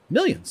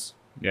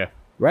 Yeah.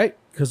 right?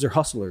 Because they're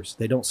hustlers.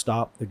 They don't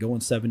stop. They're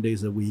going 7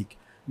 days a week.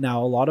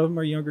 Now, a lot of them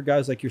are younger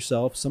guys like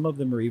yourself. Some of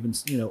them are even,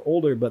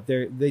 older, but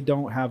they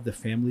don't have the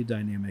family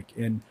dynamic.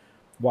 And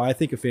why I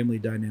think a family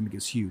dynamic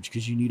is huge,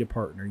 because you need a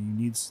partner.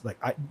 You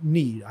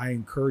need, I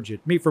encourage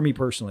it. For me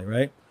personally,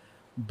 right?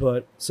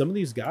 But some of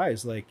these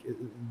guys, like,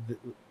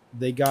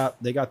 they got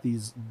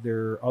these,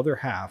 their other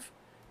half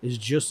is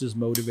just as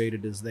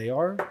motivated as they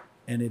are,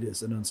 and it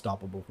is an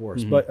unstoppable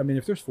force. But I mean,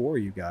 if there's 4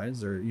 of you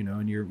guys, or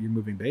and you're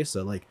moving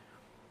besa, like,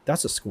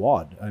 that's a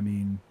squad. I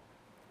mean,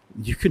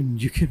 you can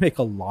make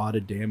a lot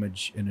of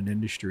damage in an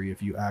industry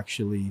if you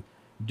actually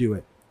do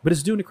it. But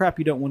it's doing the crap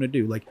you don't want to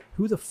do. Like,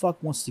 who the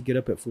fuck wants to get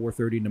up at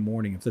 4:30 in the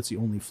morning if that's the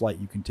only flight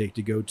you can take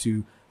to go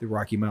to the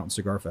Rocky Mountain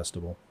Cigar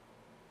Festival?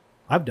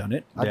 I've done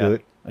it. I do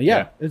it.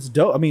 Yeah, it's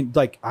dope. I mean,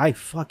 like, I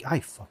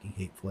fucking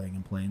hate flying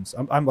in planes.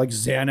 I'm like,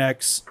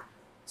 Xanax,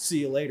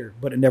 see you later.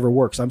 But it never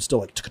works. I'm still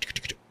like,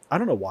 I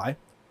don't know why.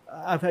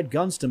 I've had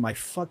guns to my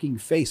fucking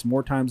face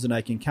more times than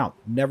I can count.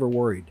 Never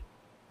worried.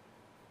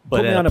 But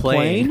Put me on a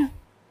plane,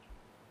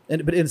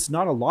 but it's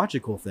not a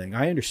logical thing.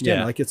 I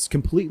understand. Yeah. Like, it's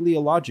completely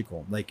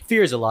illogical. Like,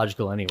 fear is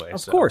illogical anyway.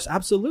 of course,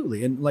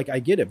 absolutely. And like, I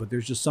get it, but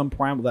there's just some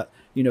primal that,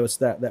 it's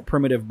that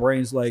primitive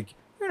brain's like,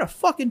 you're in a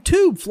fucking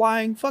tube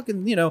flying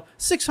fucking,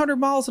 600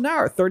 miles an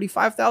hour,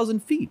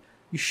 35,000 feet.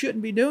 You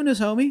shouldn't be doing this,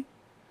 homie.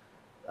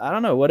 I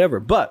don't know, whatever.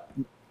 But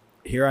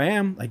here I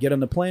am. I get on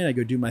the plane. I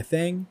go do my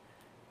thing.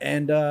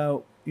 And,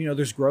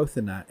 there's growth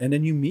in that. And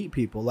then you meet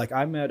people. Like,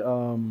 I met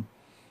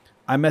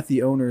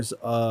the owners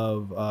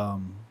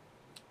of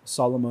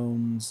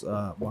Solomon's.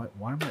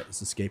 Why am I?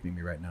 It's escaping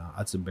me right now.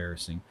 That's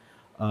embarrassing.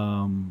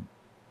 Solomon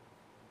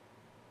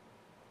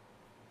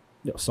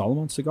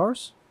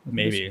Cigars.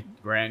 Maybe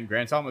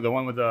Grand Solomon, the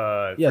one with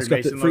the yes,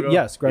 Freemason logo?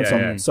 yes, Grand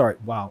Solomon. Yeah. Sorry,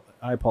 wow.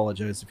 I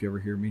apologize if you ever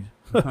hear me.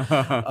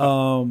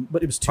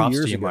 But it was 2 Props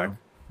years to you, ago. Mark.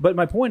 But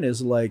my point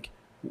is, like,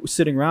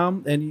 sitting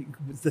around, and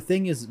the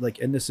thing is, like,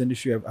 in this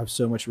industry, I've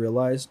so much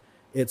realized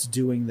it's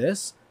doing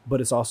this, but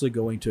it's also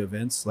going to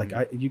events. Like,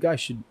 you guys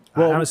should.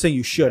 Well, I'm not saying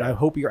you should. I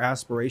hope your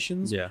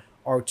aspirations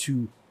are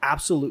to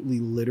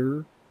absolutely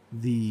litter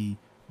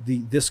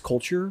this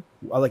culture.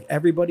 Like,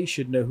 everybody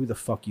should know who the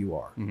fuck you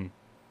are,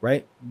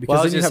 right? Because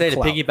I was then going to say,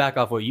 clout. to piggyback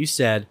off what you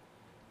said,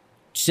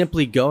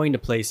 simply going to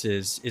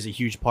places is a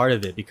huge part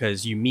of it,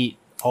 because you meet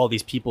all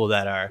these people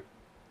that are,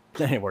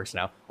 it works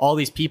now, all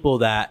these people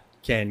that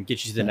can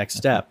get you to the next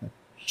step.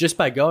 Just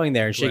by going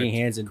there and shaking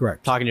hands and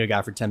talking to a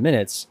guy for 10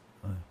 minutes,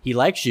 he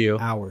likes you.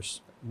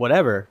 Hours.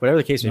 Whatever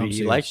the case may be,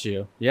 he likes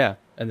you. Yeah.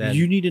 And then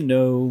you need to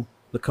know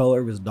the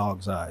color of his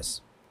dog's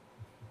eyes.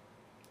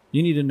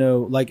 You need to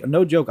know, like,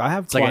 no joke. I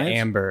have it's clients. like an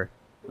amber.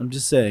 I'm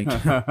just saying,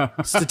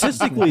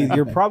 statistically,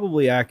 you're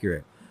probably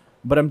accurate,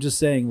 but I'm just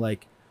saying,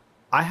 like,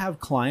 I have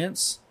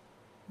clients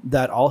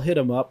that I'll hit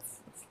them up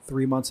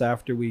 3 months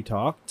after we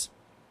talked,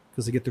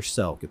 because they get their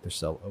cell,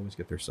 always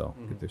get their cell,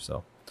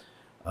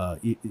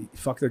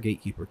 fuck their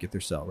gatekeeper, get their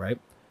cell, right?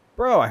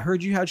 Bro, I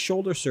heard you had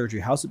shoulder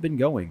surgery. How's it been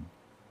going?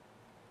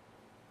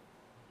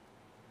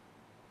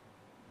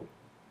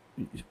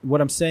 What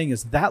I'm saying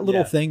is that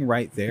little thing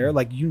right there,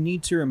 like, you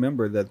need to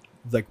remember that,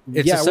 like,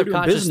 it's a we're doing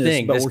subconscious business,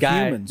 thing. but This we're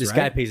guy, humans, this right?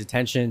 guy pays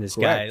attention. This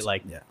guy,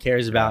 like,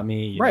 cares about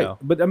me. You know?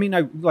 But I mean,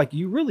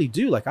 you really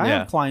do. Like, I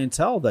have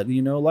clientele that,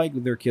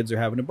 like, their kids are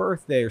having a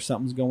birthday or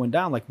something's going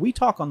down. Like, we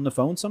talk on the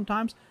phone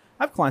sometimes.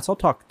 I have clients, I'll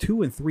talk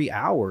 2 and 3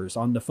 hours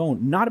on the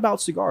phone, not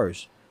about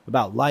cigars,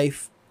 about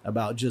life,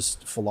 about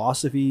just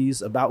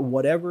philosophies, about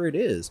whatever it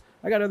is.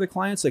 I got other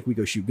clients, like, we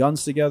go shoot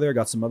guns together. I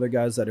got some other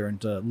guys that are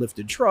into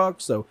lifted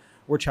trucks, so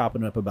we're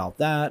chopping up about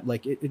that.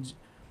 Like,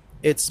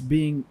 it's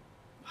being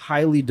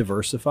highly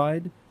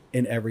diversified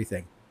in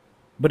everything.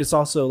 But it's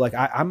also like,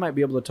 I might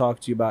be able to talk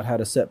to you about how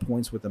to set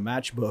points with a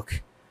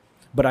matchbook,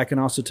 but I can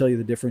also tell you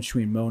the difference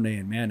between Monet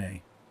and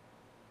Manet,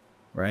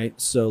 right?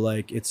 So,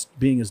 like, it's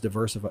being as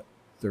diversified.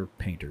 They're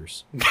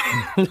painters.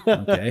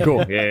 Okay,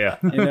 cool. Yeah.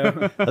 I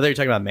thought you were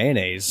talking about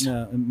mayonnaise.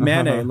 No,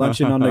 Manet,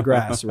 lunching on the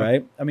grass,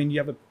 right? I mean,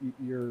 you have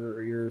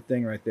your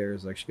thing right there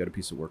is actually got a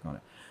piece of work on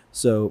it.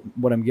 So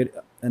what I'm getting,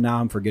 and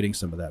now I'm forgetting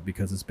some of that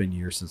because it's been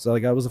years since.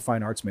 Like, I was a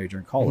fine arts major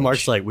in college.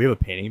 Mark's like, we have a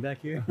painting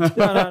back here.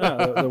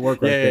 No, the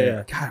work right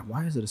there. Yeah. God,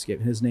 why is it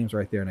escaping? His name's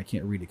right there, and I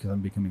can't read it because I'm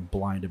becoming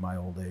blind in my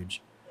old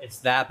age. It's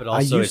that, but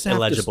also it's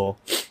illegible.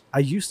 I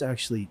used to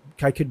actually.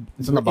 I could.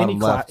 It's on the bottom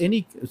left.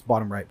 It's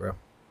bottom right, bro.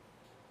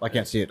 I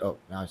can't see it. Oh,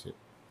 now I see it.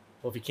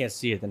 Well, if you can't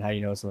see it, then how do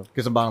you know it's not?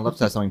 Because the bottom left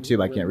has something too,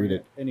 but I can't read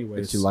it.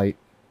 Anyways, It's too light.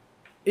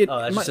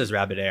 That just says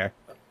rabbit air.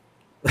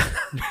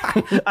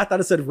 I thought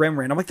it said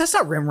Rembrandt. I'm like, that's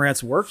not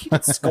Rembrandt's work. He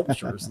did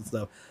sculptures and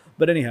stuff.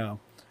 But anyhow,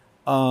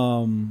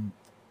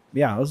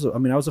 yeah, I was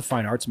a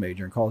fine arts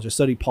major in college. I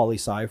studied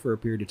poli-sci for a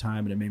period of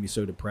time, and it made me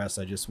so depressed.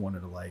 I just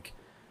wanted to, like,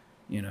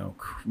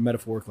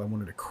 metaphorically, I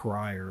wanted to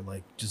cry, or,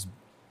 like, just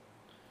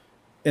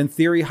in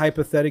theory,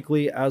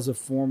 hypothetically, as a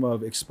form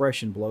of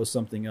expression, blow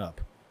something up.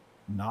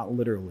 Not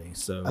literally.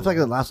 So I feel like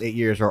the last 8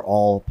 years are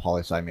all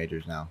poli-sci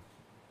majors now.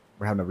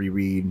 We're having to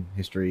reread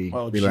history,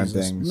 relearn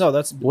things. No,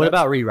 what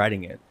about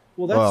rewriting it?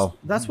 Well,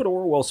 that's what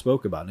Orwell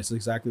spoke about, and it's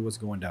exactly what's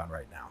going down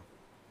right now.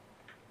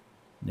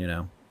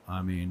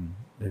 I mean,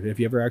 have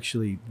you ever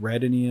actually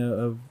read any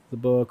of the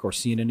book or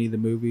seen any of the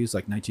movies,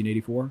 like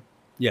 1984?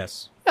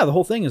 Yes. Yeah, the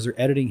whole thing is they're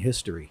editing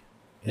history.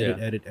 Yeah.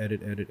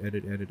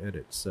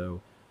 Edit.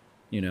 So,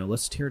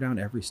 let's tear down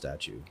every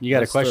statue. You got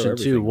Let's a question throw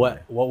too. everything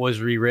What away.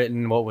 was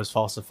rewritten? What was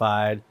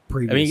falsified?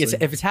 Previously. I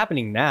mean, if it's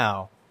happening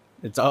now,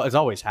 it's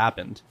always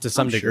happened to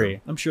some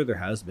degree. I'm sure there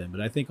has been,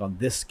 but I think on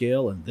this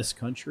scale in this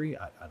country,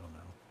 I don't know.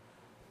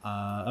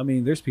 I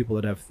mean, there's people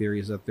that have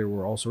theories that there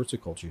were all sorts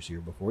of cultures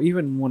here before.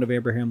 Even one of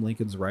Abraham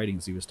Lincoln's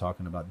writings, he was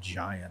talking about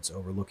giants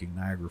overlooking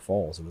Niagara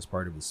Falls. It was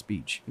part of his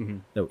speech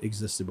that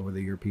existed before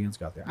the Europeans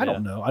got there. I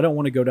don't know. I don't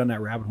want to go down that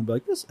rabbit hole and be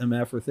like, this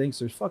MFer thinks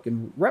there's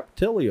fucking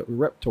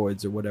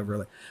reptoids or whatever.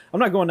 Like, I'm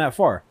not going that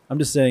far. I'm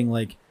just saying,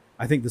 like,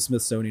 I think the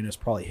Smithsonian has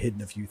probably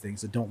hidden a few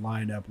things that don't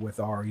line up with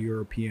our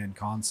European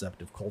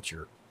concept of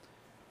culture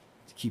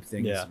to keep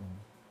things. Yeah.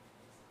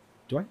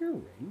 Do I hear a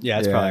rain? Yeah,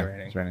 it's probably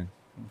raining. It's raining.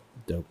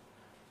 Dope.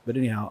 But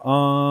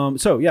anyhow,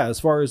 so yeah, as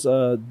far as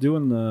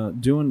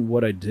doing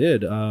what I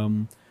did,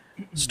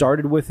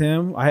 started with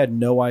him. I had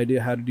no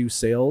idea how to do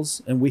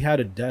sales, and we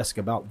had a desk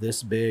about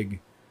this big,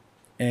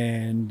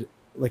 and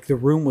like the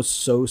room was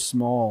so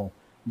small.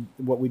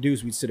 What we do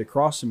is we'd sit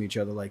across from each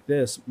other like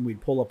this, and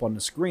we'd pull up on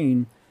the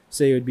screen.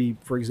 Say it would be,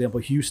 for example,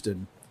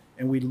 Houston,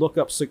 and we'd look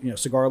up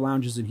cigar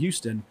lounges in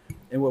Houston,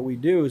 and what we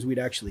do is we'd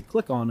actually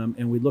click on them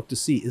and we'd look to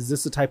see, is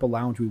this the type of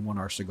lounge we want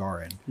our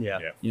cigar in? Yeah.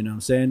 You know what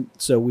I'm saying?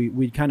 So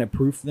we'd kind of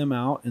proof them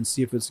out and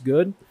see if it's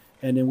good,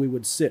 and then we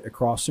would sit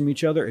across from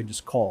each other and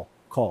just call.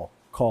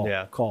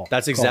 Yeah. Call.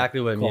 That's exactly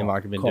what me and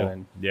Mark have been call.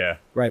 doing. Yeah.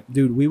 Right,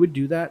 dude, we would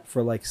do that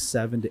for like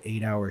 7 to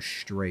 8 hours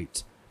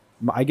straight.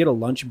 I get a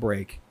lunch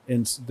break,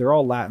 and they're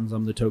all Latins.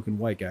 I'm the token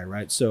white guy,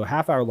 right? So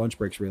half-hour lunch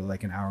break's really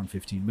like an hour and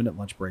 15-minute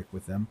lunch break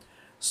with them.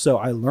 So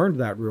I learned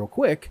that real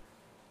quick,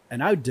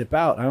 and I would dip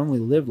out. I only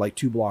lived like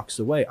 2 blocks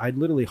away. I'd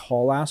literally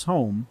haul ass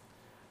home,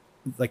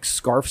 like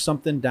scarf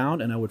something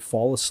down, and I would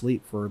fall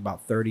asleep for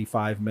about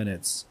 35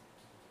 minutes,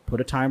 put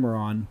a timer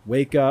on,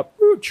 wake up,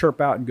 chirp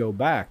out, and go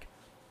back.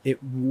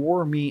 It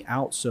wore me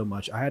out so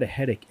much. I had a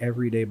headache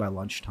every day by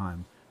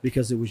lunchtime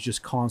because it was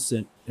just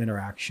constant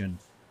interaction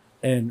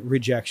and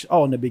rejection.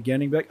 Oh, in the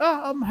beginning, be like,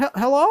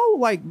 hello?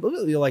 Like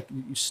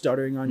you're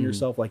stuttering on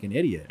yourself like an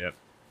idiot. Yep.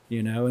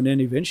 And then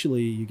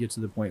eventually you get to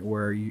the point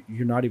where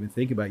you're not even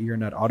thinking about it. You're in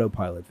that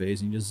autopilot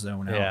phase and you just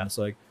zone out. And it's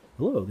like,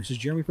 hello, this is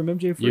Jeremy from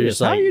MJ Frias. You're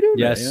just How like, you doing?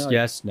 yes, Like,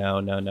 yes,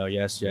 no,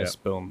 yes, Yep.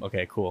 boom.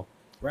 Okay, cool.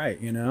 right,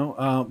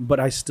 but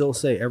I still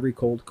say every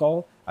cold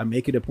call, I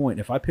make it a point.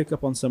 If I pick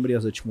up on somebody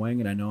as a twang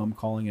and I know I'm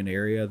calling an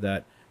area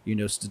that,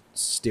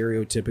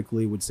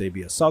 stereotypically would say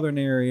be a southern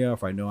area,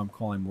 if I know I'm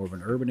calling more of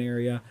an urban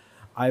area,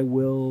 I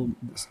will,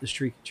 as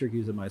tricky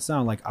as it might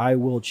sound, like I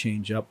will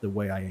change up the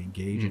way I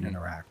engage and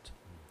interact.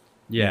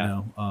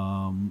 Yeah.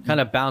 Kind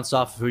of bounce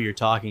off of who you're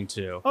talking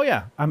to. Oh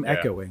yeah, I'm Yeah.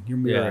 echoing. You're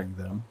mirroring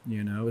them.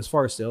 As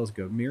far as sales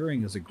go,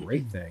 mirroring is a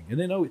great thing. And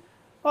then, oh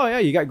yeah,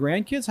 you got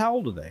grandkids? How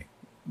old are they?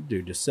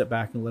 Dude, just sit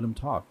back and let them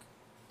talk.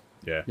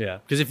 Yeah. Yeah.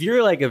 Because if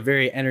you're like a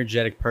very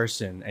energetic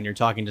person and you're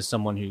talking to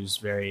someone who's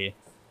very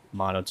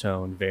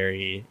monotone,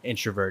 very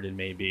introverted,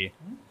 maybe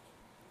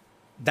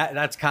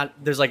that's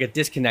there's like a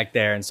disconnect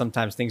there, and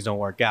sometimes things don't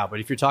work out. But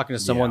if you're talking to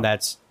someone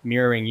that's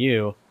mirroring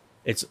you,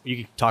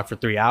 you can talk for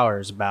 3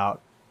 hours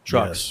about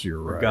trucks Yes, you're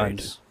or right.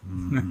 guns.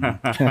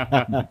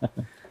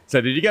 So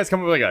did you guys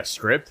come up with like a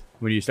script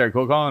when you started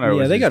cold calling? Or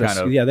Yeah, was they it got just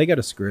kind of... they got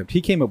a script. He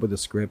came up with a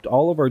script.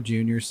 All of our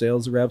junior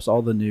sales reps,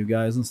 all the new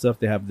guys and stuff,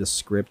 they have this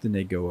script and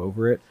they go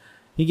over it.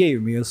 He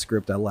gave me a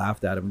script. I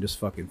laughed at him and just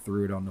fucking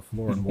threw it on the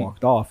floor and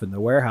walked off in the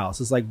warehouse.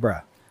 It's like,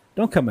 bruh,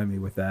 don't come at me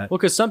with that. Well,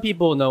 because some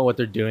people know what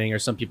they're doing, or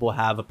some people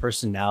have a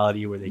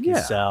personality where they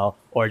can sell,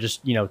 or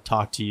just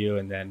talk to you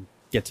and then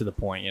get to the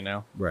point.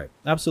 Right.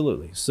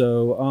 Absolutely.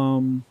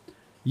 So,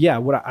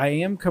 what I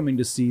am coming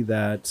to see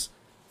that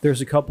there's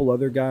a couple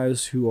other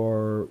guys who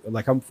are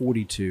like, I'm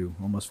 42,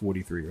 almost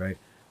 43, right?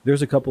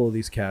 There's a couple of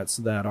these cats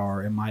that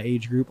are in my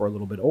age group or a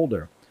little bit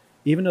older.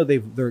 Even though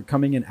they're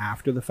coming in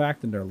after the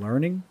fact and they're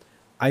learning,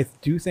 I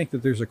do think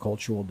that there's a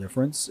cultural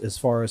difference as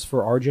far as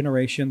for our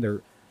generation.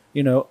 They're,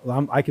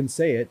 I can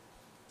say it.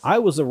 I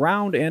was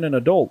around and an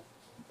adult,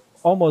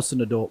 almost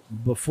an adult,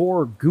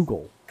 before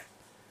Google.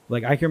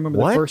 Like I can remember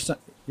the first time.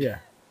 Yeah.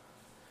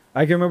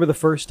 I can remember the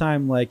first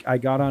time like I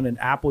got on, and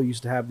Apple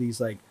used to have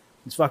these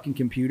fucking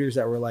computers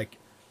that were like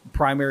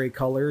primary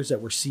colors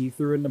that were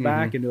see-through in the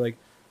back, and they're like,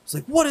 it's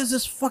like, what is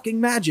this fucking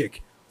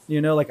magic?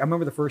 Like I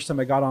remember the first time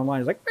I got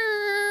online, it's like,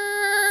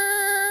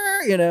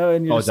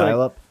 and you're just like,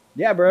 dial-up?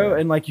 yeah, bro,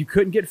 and like you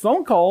couldn't get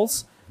phone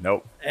calls,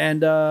 Nope.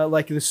 and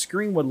like the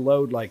screen would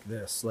load like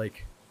this.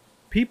 Like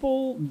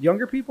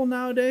younger people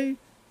nowadays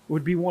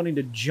would be wanting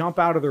to jump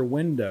out of their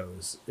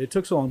windows. It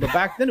took so long, but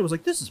back then it was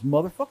like, this is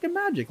motherfucking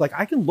magic. Like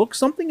I can look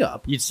something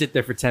up. You'd sit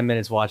there for 10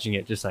 minutes watching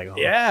it, just like, oh.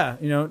 Yeah,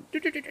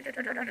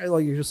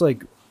 like you're just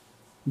like,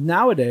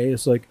 nowadays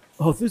it's like,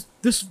 oh,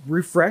 this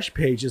refresh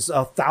page is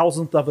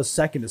 1,000th of a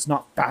second. It's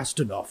not fast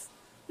enough.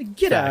 Like,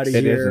 get out of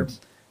It here. isn't.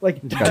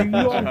 Like,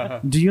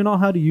 do you know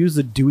how to use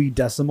the Dewey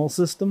Decimal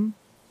System?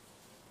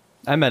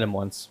 I met him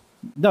once.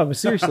 No, but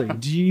seriously,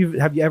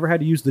 have you ever had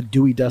to use the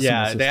Dewey Decimal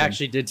Yeah, System? they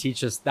actually did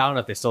teach us. I don't know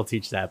if they still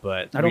teach that,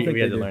 but I don't think we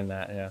had they to do. learn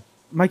that. Yeah.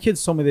 My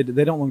kids told me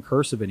they don't learn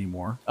cursive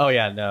anymore. Oh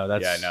yeah, no,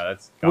 that's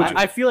that's.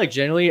 I feel like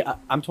generally,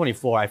 I'm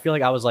 24. I feel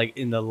like I was like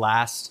in the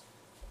last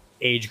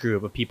age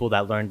group of people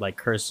that learned like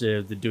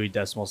cursive, the Dewey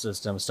Decimal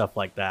System, stuff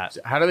like that.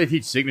 How do they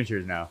teach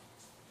signatures now?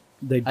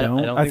 They I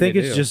don't. don't I think think they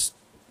it's do. just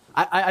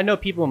I know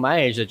people my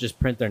age that just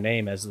print their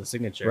name as the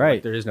signature. Right.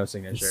 Like, there is no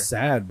signature. it's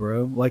sad,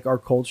 bro. Like our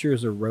culture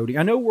is eroding.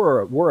 I know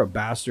we're a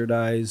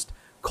bastardized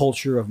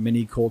culture of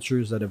many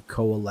cultures that have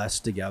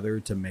coalesced together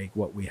to make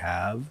what we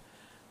have,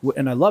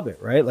 and I love it.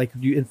 Right? Like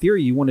in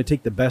theory, you want to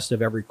take the best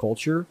of every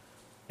culture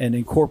and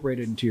incorporate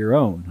it into your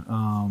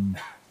own.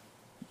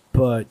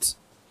 But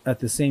at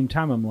the same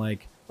time, I'm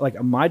like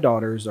my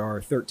daughters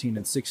are 13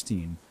 and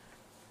 16,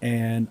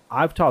 and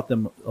I've taught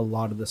them a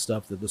lot of the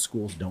stuff that the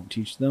schools don't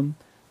teach them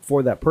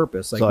for that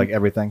purpose. So like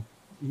everything.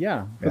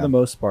 Yeah, for Yeah. the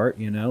most part,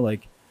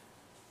 like,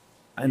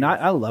 and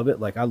I love it.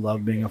 Like, I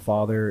love being a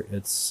father.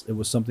 It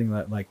was something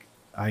that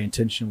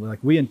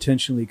we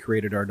intentionally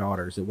created our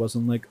daughters. It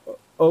wasn't like,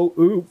 oh,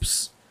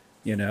 oops,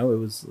 it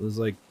was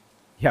like,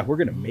 yeah, we're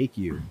gonna make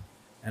you.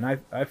 And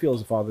I feel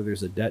as a father,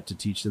 there's a debt to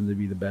teach them to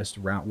be the best,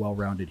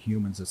 well-rounded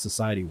humans that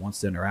society wants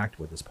to interact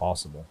with as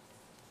possible.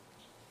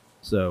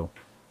 So,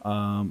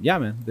 yeah,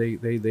 man,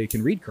 they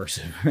can read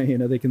cursive.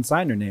 They can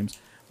sign their names.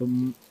 But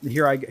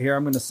here I'm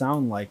going to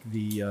sound like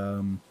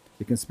the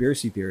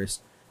conspiracy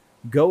theorist.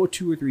 Go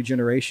 2 or 3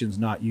 generations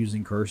not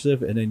using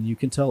cursive, and then you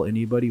can tell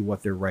anybody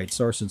what their rights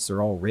are since they're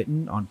all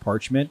written on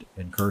parchment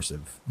and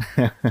cursive.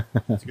 That's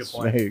a good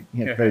point. Very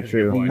that's a good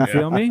true. point, You yeah.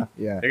 feel me?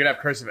 Yeah. They're gonna have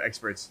cursive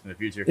experts in the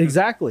future.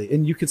 Exactly.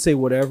 And you could say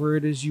whatever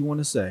it is you want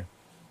to say,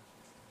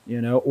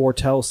 or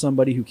tell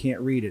somebody who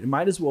can't read it. It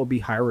might as well be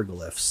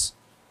hieroglyphs.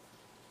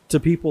 To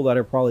people that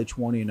are probably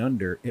 20 and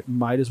under, it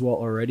might as well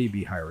already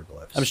be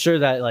hieroglyphs. I'm sure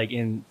that like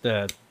in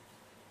the,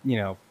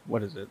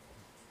 what is it?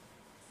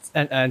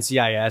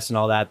 NCIS and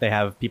all that, they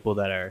have people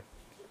that are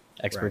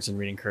experts in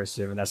reading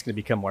cursive, and that's going to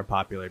become more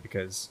popular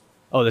because,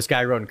 oh, this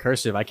guy wrote in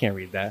cursive. I can't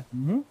read that.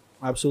 Mm-hmm.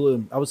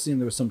 Absolutely. I was seeing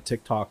there was some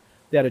TikTok.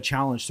 They had a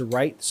challenge to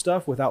write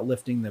stuff without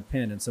lifting the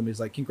pen, and somebody's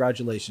like,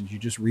 "Congratulations, you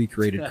just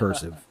recreated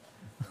cursive."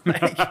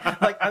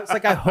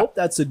 I hope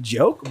that's a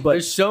joke, but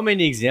There's so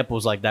many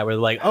examples like that where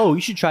they're like, oh,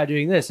 you should try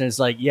doing this, and it's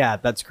like, yeah,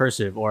 that's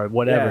cursive or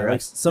whatever. yeah,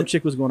 like some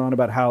chick was going on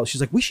about how she's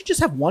like, we should just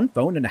have one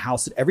phone in a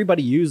house that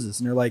everybody uses,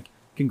 and they're like,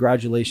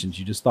 congratulations,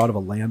 you just thought of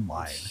a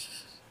landline.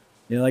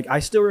 Like I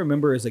still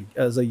remember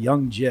as a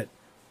young jit,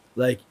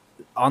 like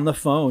on the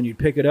phone, you'd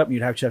pick it up and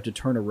you'd actually have to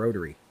turn a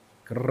rotary.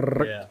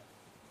 Yeah.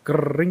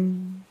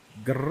 Grrring,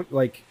 grrr,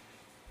 like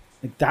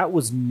that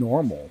was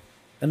normal.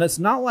 And it's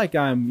not like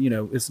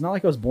it's not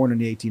like I was born in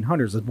the 1800s.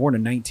 I was born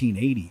in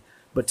 1980.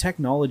 But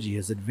technology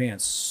has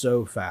advanced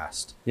so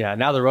fast. Yeah,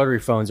 now the rotary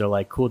phones are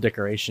like cool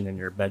decoration in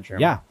your bedroom.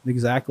 Yeah,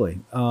 exactly.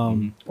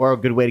 Or a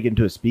good way to get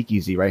into a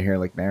speakeasy right here,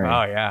 like Marion.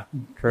 Oh, yeah.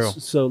 True.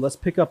 So let's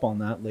pick up on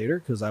that later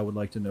because I would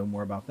like to know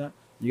more about that.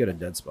 You got a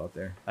dead spot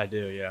there. I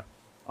do, yeah.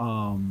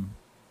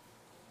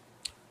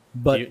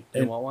 But do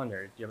you want one,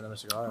 or do you have another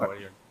cigar? Or what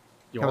do you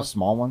Have a want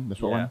small one, the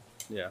short one? one.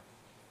 Yeah.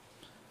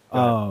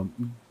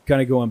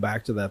 kind of going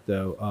back to that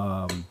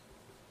though,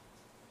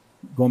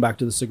 going back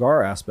to the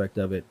cigar aspect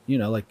of it,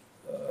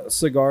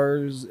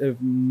 cigars, if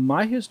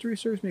my history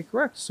serves me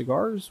correct,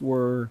 cigars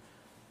were,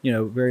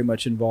 very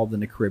much involved in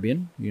the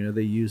Caribbean.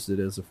 They used it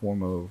as a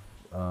form of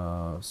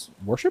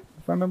worship,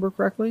 if I remember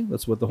correctly.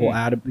 That's what the whole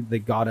the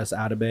goddess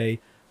Atabey,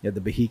 the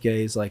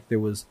Bahiques, like there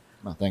was,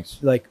 Oh, thanks.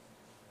 like,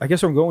 I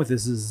guess where I'm going with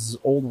this is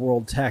old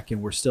world tech,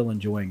 and we're still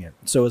enjoying it.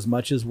 So as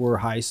much as we're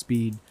high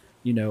speed,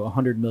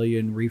 100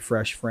 million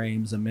refresh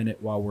frames a minute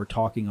while we're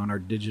talking on our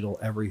digital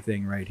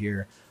everything right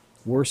here,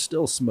 we're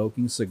still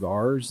smoking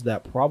cigars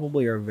that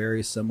probably are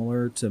very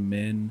similar to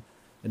men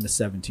in the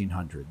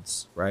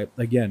 1700s, right?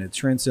 Again, it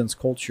transcends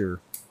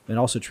culture and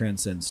also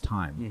transcends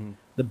time. Mm-hmm.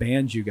 The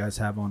bands you guys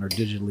have on are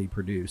digitally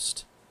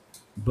produced,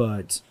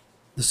 but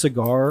the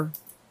cigar,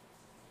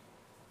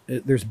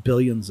 there's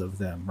billions of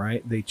them,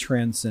 right? They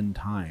transcend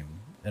time.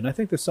 And I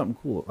think there's something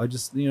cool. I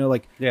just,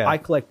 I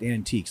collect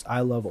antiques.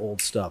 I love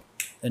old stuff.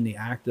 And the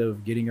act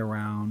of getting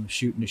around,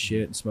 shooting the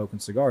shit, and smoking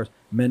cigars,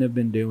 men have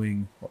been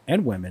doing,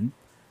 and women,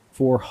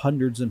 for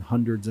hundreds and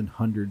hundreds and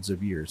hundreds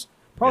of years.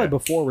 Probably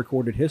before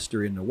recorded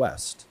history in the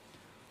West.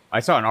 I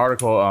saw an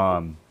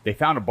article. They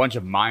found a bunch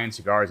of Mayan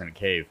cigars in a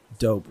cave.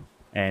 Dope.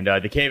 And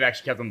the cave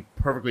actually kept them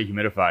perfectly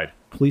humidified.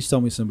 Please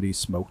tell me somebody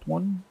smoked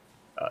one.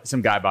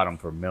 Some guy bought them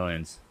for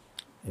millions.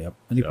 Yep.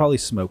 And he probably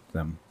smoked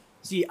them.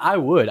 See, I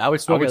would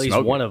smoke at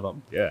least one of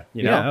them. Yeah.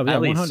 Yeah,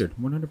 at least.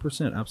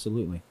 100%.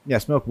 Absolutely. Yeah,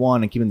 smoke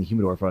one and keep it in the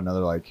humidor for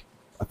another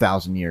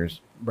 1,000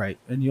 years. Right.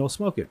 And you'll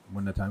smoke it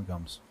when the time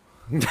comes.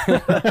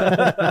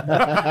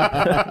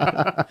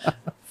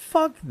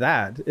 Fuck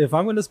that. If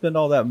I'm going to spend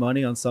all that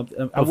money on something,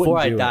 Before I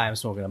wouldn't do die, it. I'm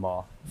smoking them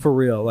all. For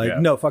real.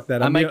 No, fuck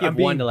that. I'm might give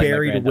being one to, my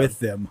buried granddad. with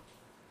them.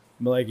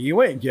 I'm like,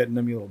 you ain't getting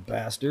them, you little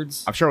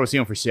bastards. I'm sure we'll see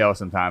them for sale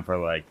sometime for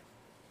a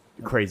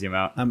crazy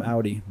amount. I'm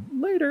outie.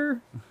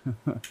 Later.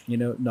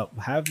 No,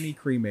 have me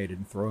cremated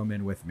and throw them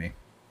in with me.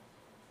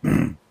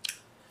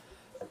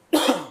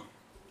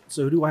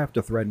 So who do I have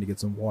to threaten to get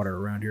some water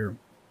around here?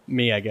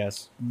 Me, I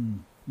guess.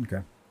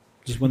 Okay.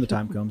 Just when the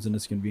time comes and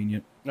it's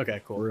convenient. Okay,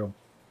 For cool. real.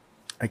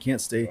 I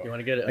can't stay. You want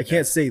to get it? I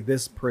can't stay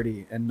this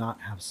pretty and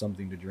not have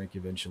something to drink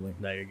eventually.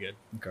 No, you're good.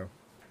 Okay.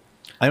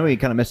 I know you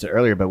kind of missed it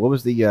earlier, but what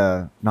was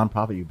the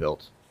nonprofit you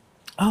built?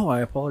 Oh,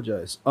 I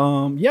apologize.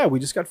 Yeah, we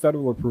just got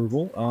federal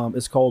approval.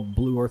 It's called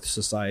Blue Earth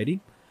Society,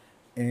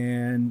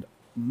 and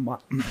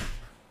Did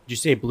you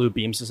say Blue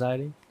Beam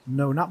Society?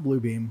 no, not Blue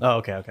Beam. Oh,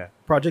 okay.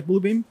 Project Blue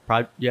Beam.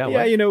 Yeah. Yeah,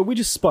 What? we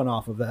just spun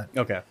off of that.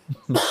 Okay.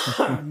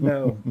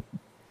 No,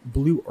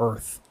 Blue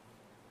Earth.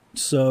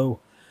 So,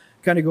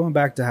 kind of going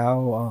back to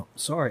how.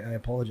 Sorry, I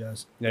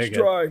apologize. No, you're It's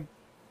good.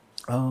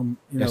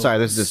 dry. Sorry,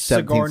 this is the 17th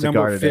cigar cigar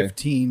number today.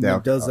 15 Yeah.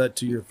 that does that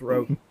to your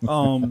throat.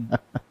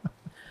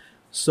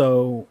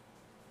 So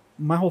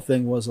my whole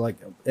thing was like,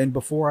 and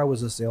before I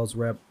was a sales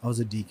rep, I was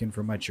a deacon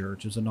for my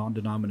church. It was a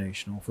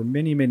non-denominational for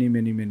many, many,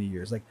 many, many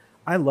years. Like,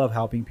 I love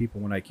helping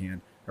people when I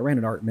can. I ran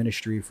an art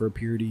ministry for a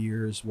period of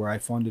years where I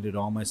funded it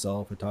all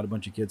myself. I taught a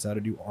bunch of kids how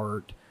to do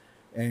art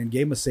and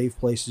gave them a safe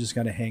place to just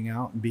kind of hang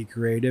out and be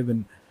creative.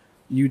 And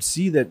you'd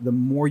see that the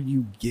more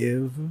you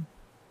give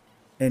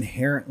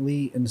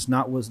inherently, and it's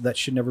not that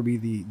should never be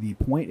the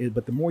point,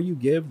 but the more you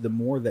give, the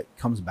more that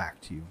comes back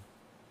to you.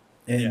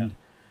 And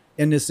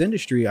in this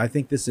industry, I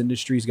think this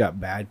industry's got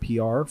bad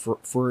PR.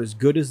 For as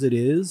good as it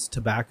is,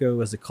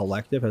 tobacco as a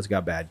collective has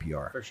got bad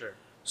PR. For sure.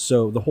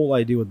 So the whole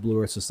idea with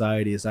Blue Earth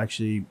Society is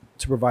actually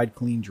to provide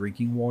clean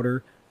drinking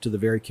water to the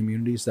very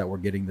communities that we're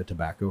getting the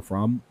tobacco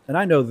from. And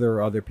I know there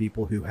are other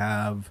people who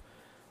have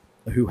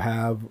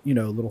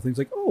little things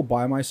like, oh,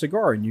 buy my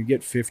cigar and you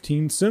get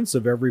 15 cents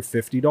of every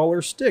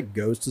 $50 stick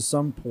goes to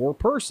some poor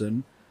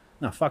person.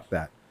 No, fuck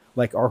that.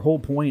 Like, our whole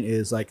point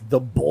is like the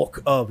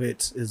bulk of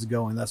it is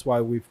going. That's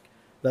why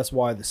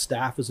the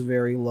staff is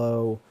very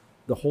low.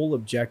 The whole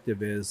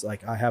objective is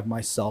like, I have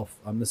myself.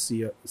 I'm the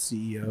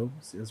CEO.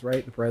 Is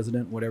right, the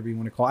president, whatever you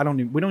want to call it.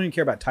 We don't even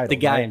care about title. The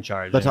guy right? in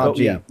charge. The top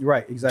G. Yeah,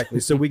 right, exactly.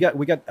 So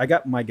I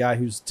got my guy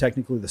who's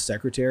technically the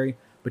secretary,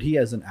 but he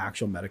has an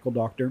actual medical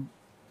doctor,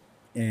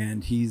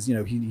 and he's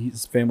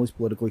his family's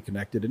politically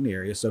connected in the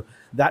area, so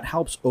that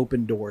helps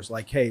open doors.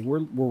 Like, hey, we're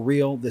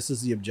real. This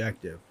is the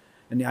objective.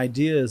 And the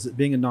idea is that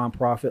being a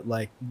nonprofit,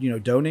 like,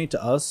 donate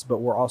to us,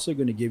 but we're also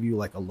going to give you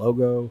like a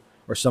logo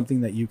or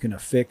something that you can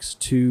affix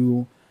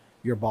to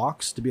your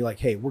box to be like,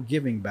 hey, we're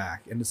giving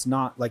back. And it's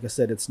not, like I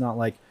said, it's not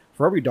like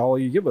for every dollar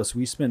you give us,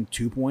 we spend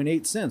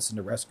 2.8 cents and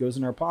the rest goes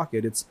in our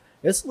pocket. It's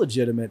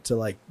legitimate to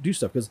like do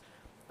stuff, because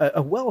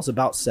a well is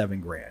about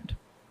 $7,000,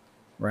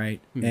 right?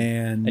 Hmm.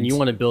 And you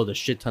want to build a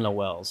shit ton of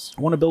wells.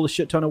 I want to build a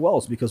shit ton of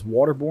wells because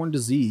waterborne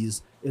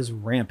disease is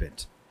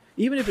rampant.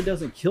 Even if it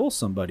doesn't kill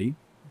somebody,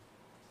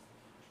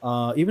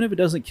 thank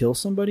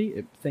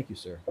you,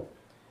 sir.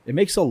 It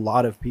makes a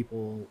lot of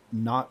people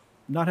not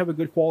have a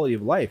good quality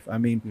of life. I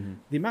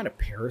mean, the amount of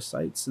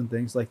parasites and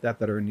things like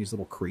that are in these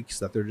little creeks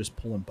that they're just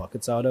pulling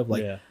buckets out of.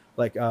 One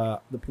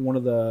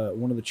of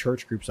the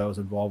church groups I was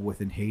involved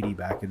with in Haiti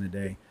back in the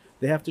day,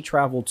 they have to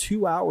travel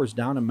 2 hours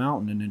down a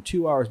mountain and then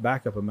 2 hours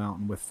back up a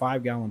mountain with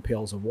 5-gallon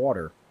pails of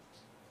water.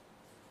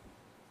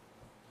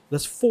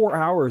 That's 4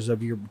 hours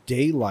of your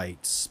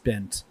daylight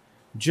spent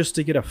just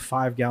to get a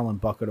 5-gallon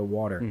bucket of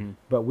water.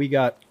 But we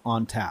got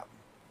on tap.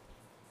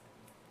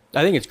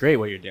 I think it's great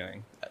what you're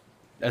doing,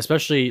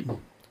 especially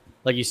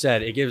like you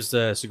said, it gives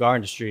the cigar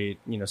industry,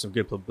 some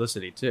good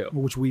publicity too.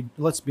 Which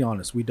let's be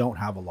honest, we don't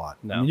have a lot.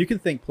 No. I mean, you can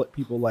thank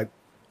people like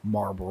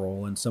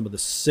Marlboro and some of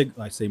the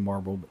I say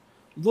Marlboro, but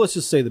let's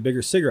just say the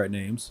bigger cigarette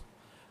names.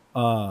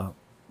 Because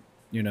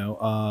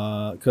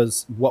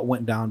what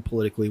went down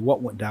politically,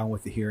 what went down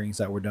with the hearings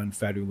that were done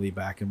federally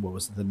back in what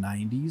was it, the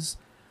 90s.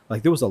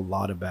 Like, there was a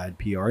lot of bad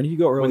PR, and you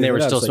go early when they were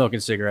still like, smoking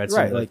cigarettes,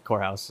 right, in the like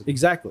courthouse.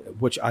 Exactly,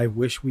 which I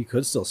wish we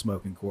could still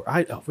smoke in court.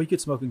 If we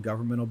could smoke in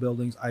governmental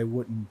buildings, I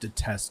wouldn't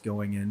detest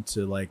going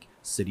into like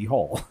City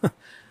Hall,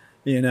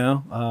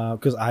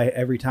 because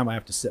every time I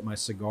have to sit my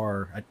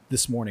cigar.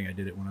 This morning I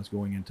did it when I was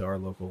going into our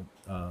local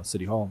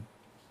City Hall.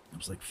 I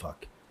was like,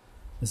 fuck,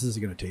 this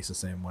isn't going to taste the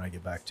same when I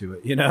get back to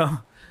it,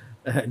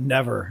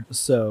 never.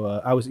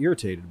 So I was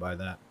irritated by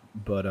that,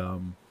 but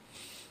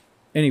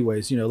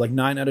anyways, like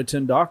 9 out of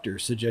 10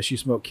 doctors suggest you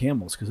smoke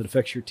Camels because it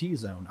affects your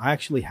T-zone. I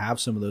actually have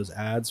some of those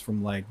ads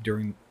from like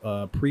during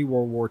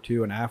pre-World War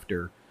II and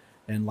after,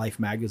 and Life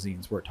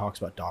magazines where it talks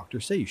about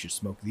doctors say you should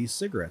smoke these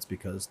cigarettes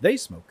because they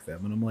smoke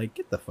them. And I'm like,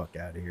 get the fuck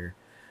out of here,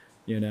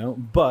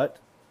 But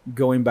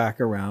going back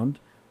around,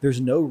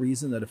 there's no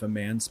reason that if a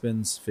man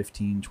spends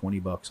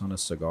 $15-20 on a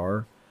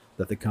cigar,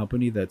 that the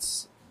company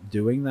that's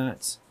doing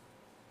that,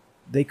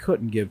 they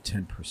couldn't give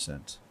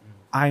 10%.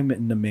 I'm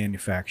in the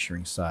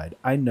manufacturing side.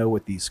 I know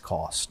what these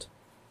cost.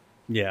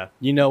 Yeah,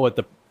 you know what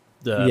the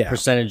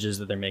percentages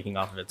that they're making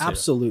off of it too.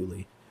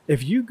 Absolutely.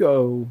 If you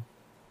go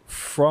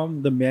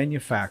from the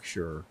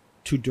manufacturer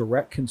to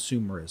direct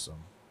consumerism,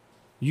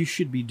 you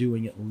should be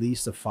doing at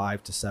least a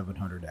 500 to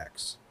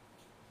 700x.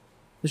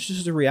 It's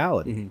just a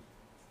reality.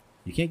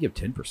 You can't give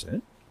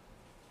 10%.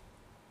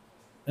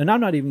 And I'm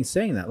not even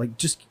saying that. Like,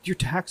 just your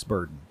tax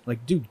burden.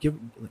 Like, dude, give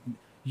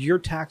your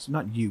tax,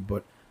 not you,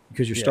 but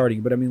because you're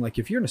starting. But I mean, like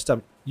if you're in a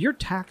stuff, your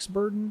tax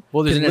burden.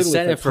 Well, there's can an literally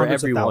incentive affect for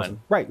hundreds of everyone. thousands.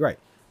 Right.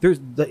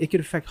 It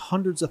could affect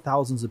hundreds of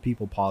thousands of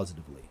people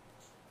positively.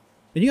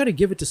 And you got to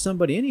give it to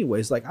somebody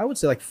anyways. Like I would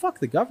say, like fuck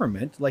the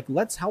government. Like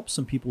let's help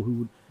some people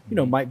who,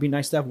 might be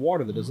nice to have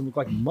water that doesn't look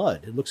like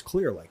mud. It looks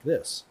clear like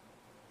this.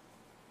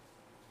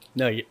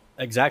 No,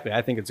 exactly.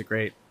 I think it's a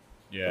great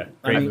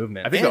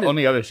movement. I think the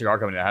only other cigar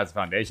company that has a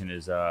foundation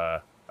is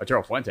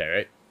Arturo Fuente,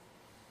 right?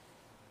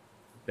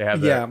 They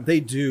have they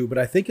do, but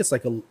I think it's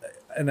like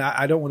and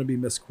I don't want to be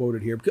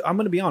misquoted here. Because I'm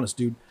going to be honest,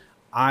 dude.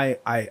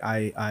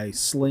 I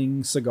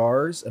sling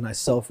cigars and I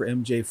sell for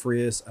MJ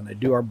Frias and I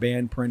do our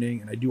band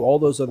printing and I do all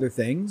those other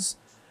things.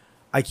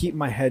 I keep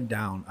my head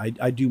down.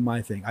 I do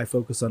my thing. I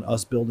focus on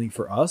us building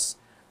for us.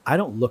 I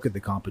don't look at the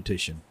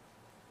competition.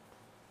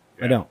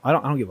 Yeah. I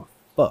don't give a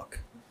fuck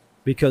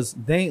because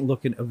they ain't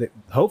looking.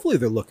 Hopefully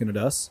they're looking at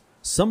us.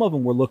 Some of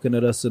them were looking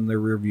at us in their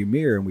rearview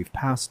mirror and we've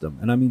passed them.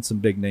 And I mean some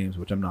big names,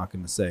 which I'm not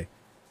going to say.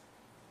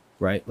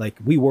 Right? Like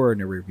we were in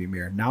a rearview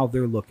mirror. Now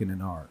they're looking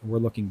in we're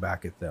looking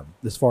back at them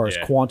as far as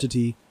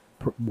quantity,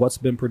 what's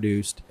been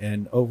produced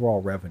and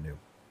overall revenue,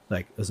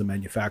 like as a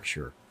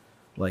manufacturer,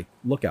 like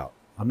look out.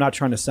 I'm not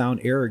trying to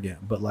sound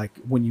arrogant, but like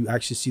when you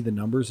actually see the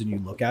numbers and you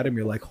look at them,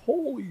 you're like,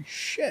 holy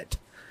shit.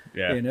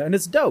 Yeah. And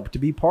it's dope to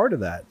be part of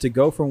that, to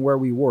go from where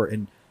we were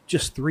in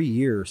just 3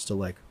 years to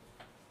like,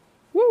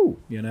 woo,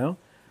 Yeah.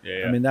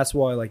 I mean, that's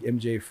why like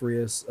MJ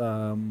Frias,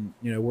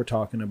 we're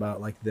talking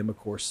about like them, of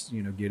course,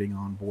 getting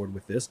on board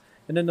with this.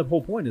 And then the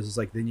whole point is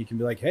like, then you can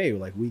be like, hey,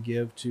 like we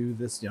give to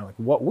this, like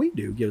what we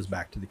do gives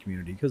back to the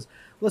community. Because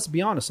let's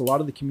be honest, a lot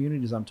of the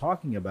communities I'm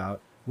talking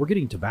about, we're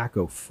getting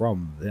tobacco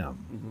from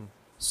them. Mm-hmm.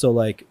 So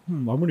like,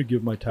 I'm going to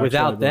give my tax.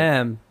 Without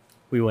them,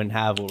 we wouldn't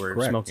have what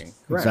we're smoking.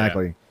 Correct.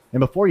 Exactly. Yeah. And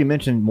before you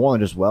mentioned more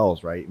than just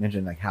wells, right? You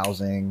mentioned like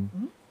housing.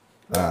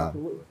 Mm-hmm.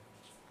 Absolutely.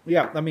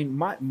 Yeah. I mean,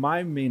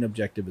 my main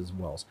objective is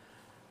wells.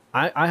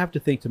 I have to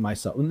think to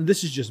myself, and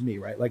this is just me,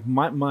 right? Like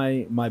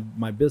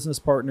my business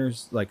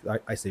partners, like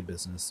I say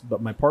business,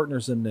 but my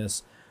partners in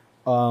this,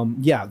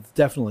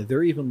 definitely.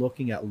 They're even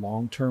looking at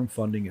long-term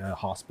funding a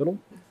hospital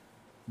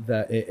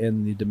that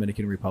in the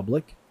Dominican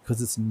Republic, because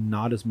it's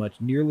not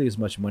nearly as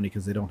much money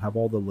because they don't have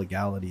all the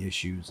legality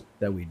issues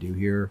that we do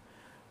here.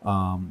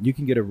 You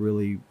can get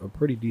a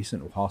pretty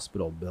decent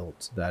hospital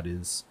built that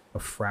is a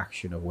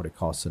fraction of what it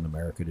costs in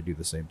America to do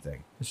the same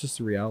thing. It's just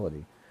the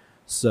reality.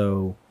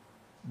 So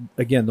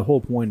again, the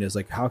whole point is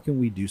like, how can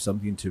we do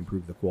something to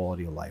improve the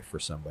quality of life for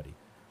somebody?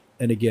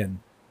 And again,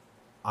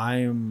 I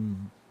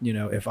am,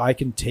 if I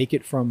can take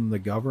it from the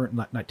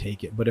government, not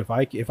take it, but if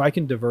I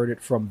can divert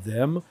it from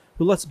them,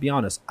 who, let's be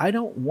honest, I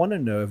don't want to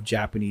know if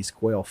Japanese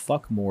quail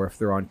fuck more if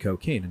they're on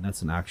cocaine. And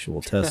that's an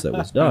actual test that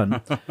was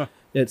done.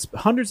 It's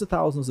hundreds of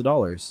thousands of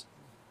dollars.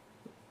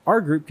 Our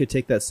group could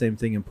take that same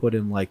thing and put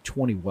in like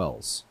 20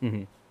 wells,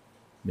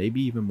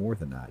 maybe even more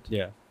than that.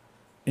 Yeah.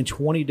 In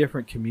 20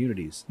 different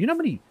communities. You know how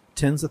many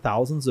tens of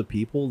thousands of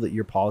people that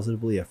you're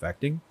positively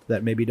affecting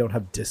that maybe don't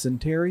have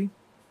dysentery?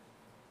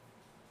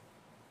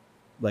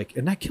 Like,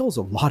 and that kills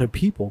a lot of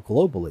people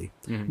globally.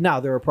 Mm-hmm. Now,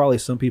 there are probably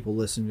some people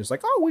listening just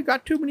like, oh, we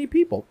got too many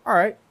people. All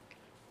right.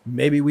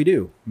 Maybe we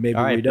do. Maybe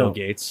we don't. Bill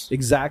Gates.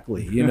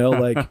 Exactly.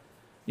 Like,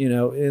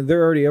 and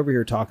they're already over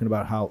here talking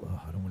about how,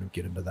 I don't want to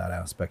get into that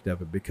aspect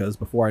of it because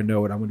before I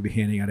know it, I'm going to be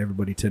handing out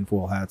everybody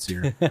tinfoil hats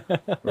here.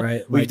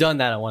 Right? We've done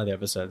that on one of the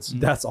episodes.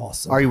 That's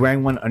awesome. Are you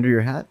wearing one under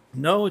your hat?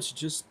 No, it's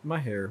just my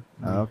hair.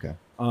 Oh, okay.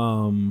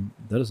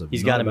 That is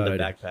He's got him in the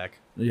backpack.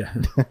 Yeah.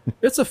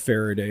 It's a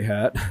Faraday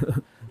hat,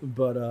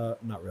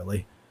 but not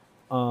really.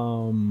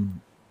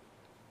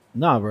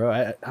 Nah, bro.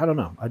 I don't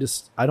know.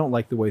 I don't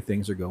like the way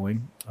things are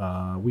going.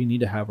 We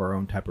need to have our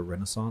own type of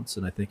renaissance,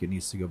 and I think it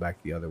needs to go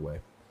back the other way.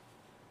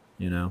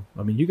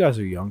 I mean, you guys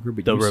are younger,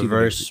 but the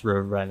reverse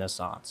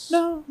renaissance.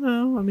 No.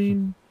 I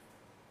mean,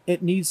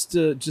 it needs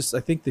to I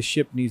think the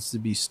ship needs to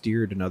be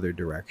steered another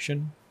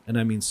direction. And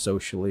I mean,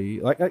 socially,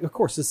 like, of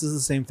course, this is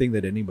the same thing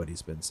that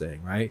anybody's been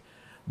saying, right?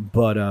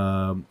 But,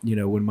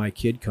 when my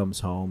kid comes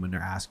home and they're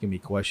asking me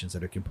questions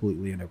that are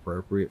completely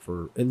inappropriate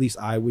at least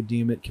I would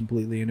deem it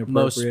completely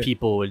inappropriate. Most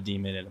people would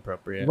deem it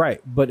inappropriate.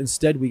 Right. But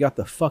instead we got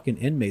the fucking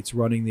inmates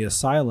running the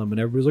asylum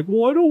and everybody's like,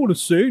 well, I don't want to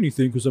say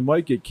anything because I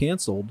might get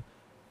canceled.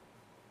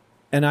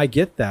 And I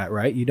get that,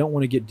 right? You don't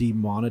want to get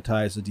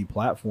demonetized or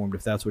deplatformed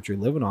if that's what you're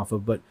living off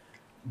of, but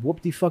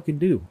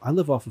whoop-de-fucking-do. I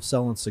live off of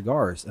selling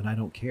cigars, and I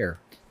don't care.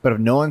 But if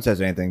no one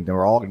says anything, then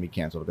we're all going to be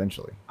canceled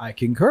eventually. I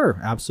concur,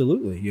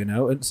 absolutely.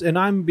 And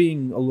I'm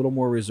being a little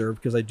more reserved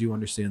because I do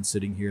understand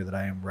sitting here that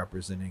I am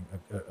representing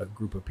a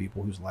group of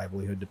people whose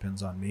livelihood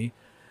depends on me.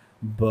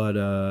 But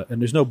and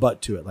there's no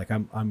but to it. Like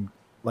I'm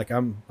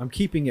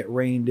keeping it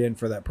reined in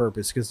for that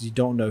purpose because you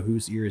don't know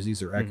whose ears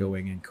these are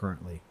echoing in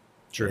currently.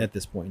 True. At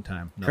this point in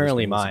time.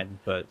 Currently mine,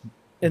 but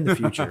in the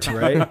future,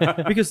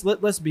 right? Because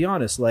let's be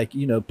honest, like,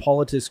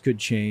 politics could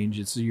change.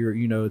 It's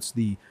it's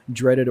the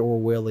dreaded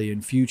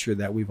Orwellian future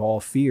that we've all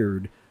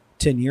feared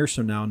 10 years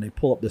from now, and they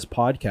pull up this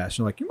podcast and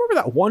you're like, you remember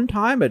that one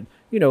time at,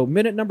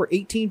 minute number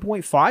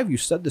 18.5 you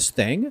said this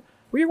thing?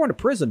 Well, you're going to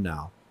prison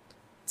now.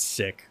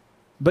 Sick.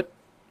 But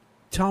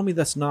tell me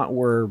that's not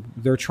where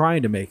they're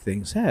trying to make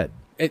things head.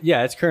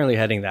 It's currently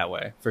heading that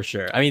way for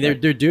sure. I mean,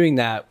 they're doing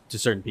that to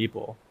certain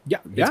people. Yeah,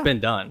 it's been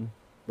done.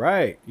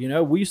 Right. You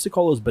know, we used to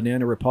call those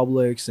banana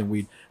republics, and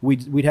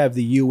we'd have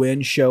the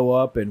UN show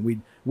up, and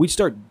we'd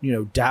start, you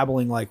know,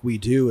 dabbling like we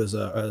do as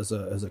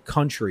a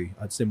country.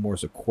 I'd say more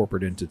as a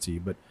corporate entity,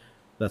 but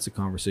that's a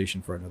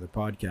conversation for another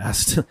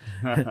podcast.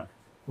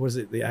 Was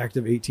it the Act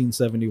of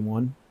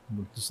 1871?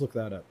 Just look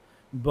that up.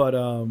 But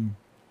I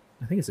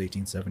think it's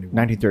 1871.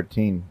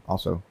 1913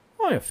 also.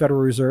 Oh yeah,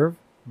 Federal Reserve.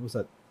 What was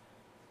that?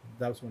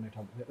 That's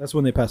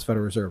when they passed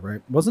Federal Reserve,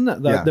 right? Wasn't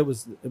that Yeah. that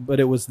was? But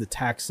it was the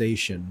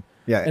taxation.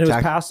 Yeah, and it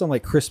was passed on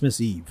like Christmas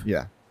Eve.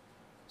 Yeah.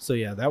 So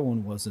yeah, that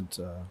one wasn't.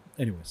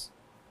 Anyways,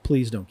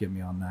 please don't get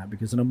me on that,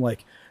 because then I'm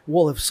like,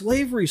 well, if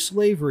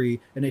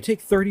slavery, and they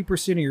take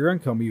 30% of your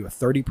income, are you a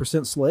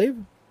 30% slave?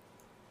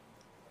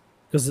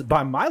 Because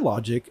by my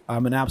logic,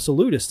 I'm an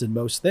absolutist in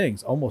most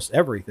things, almost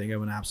everything.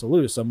 I'm an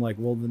absolutist. I'm like,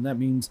 well, then that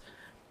means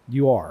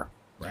you are,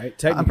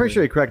 right? I'm pretty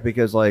sure you're correct,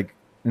 because like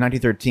in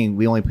 1913,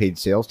 we only paid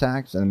sales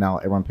tax, and now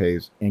everyone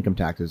pays income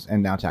taxes,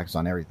 and now taxes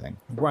on everything.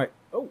 Right.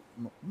 Oh,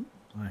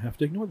 I have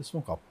to ignore this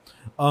phone call.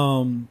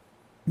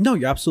 No,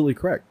 you're absolutely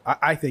correct.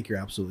 I think you're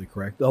absolutely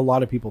correct. A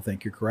lot of people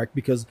think you're correct,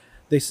 because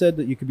they said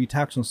that you could be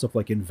taxed on stuff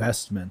like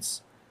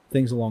investments,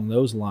 things along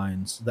those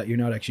lines, that you're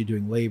not actually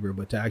doing labor,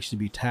 but to actually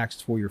be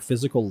taxed for your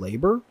physical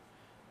labor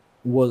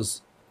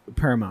was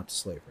paramount to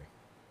slavery,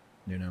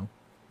 you know?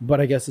 But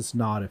I guess it's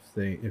not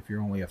if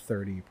you're only a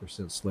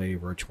 30%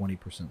 slave or a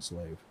 20%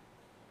 slave.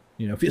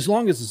 You know, as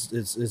long as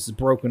it's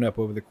broken up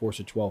over the course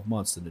of 12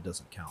 months, then it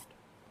doesn't count.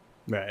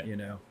 Right. You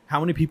know, how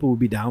many people would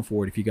be down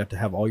for it if you got to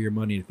have all your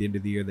money at the end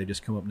of the year? They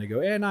just come up and they go,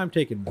 "And I'm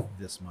taking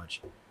this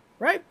much,"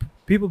 right?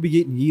 People be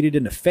getting yeeted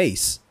in the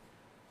face,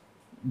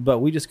 but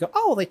we just go,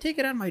 "Oh, they take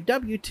it on my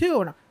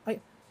W-2, and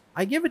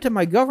I give it to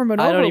my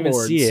government overlords." I don't even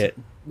see it.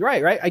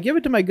 Right. I give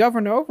it to my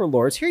government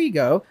overlords. Here you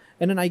go,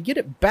 and then I get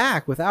it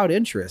back without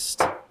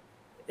interest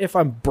if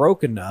I'm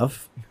broke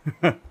enough.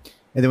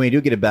 And then when you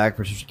do get it back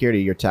for Social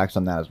Security, you're taxed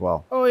on that as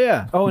well. Oh,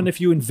 yeah. Oh, and if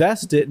you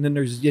invest it and then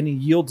there's any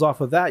yields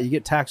off of that, you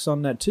get taxed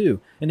on that too.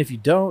 And if you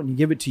don't, and you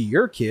give it to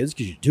your kids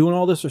because you're doing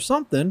all this or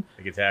something,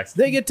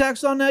 they get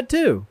taxed on that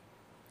too.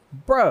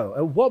 Bro,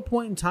 at what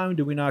point in time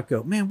do we not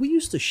go, man, we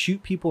used to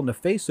shoot people in the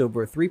face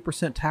over a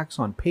 3% tax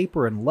on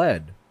paper and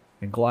lead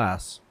and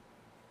glass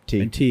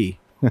and tea.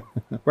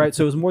 Right?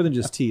 So it was more than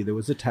just tea. There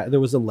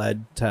was a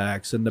lead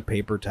tax and the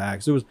paper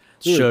tax. There was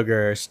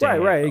sugar,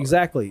 stamp. Right,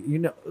 exactly. You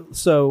know,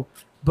 so...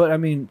 But I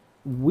mean,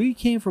 we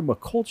came from a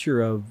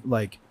culture of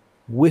like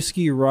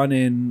whiskey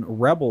running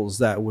rebels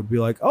that would be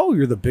like, "Oh,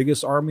 you're the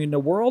biggest army in the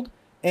world,"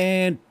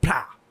 and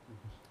pah,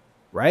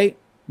 right?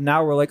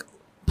 Now we're like,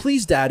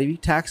 "Please, Daddy,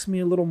 tax me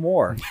a little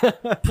more.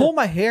 Pull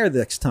my hair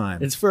next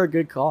time." It's for a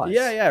good cause.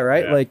 Yeah,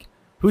 right. Yeah. Like,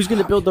 who's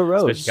going to build the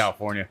roads? Especially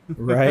California,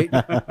 right?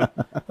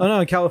 Oh no,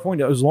 in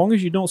California, as long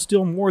as you don't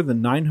steal more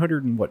than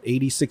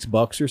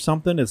 $986 or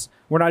something,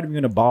 we're not even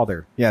going to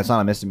bother. Yeah, it's not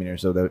a misdemeanor,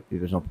 so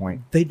there's no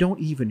point. They don't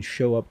even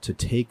show up to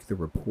take the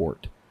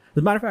report.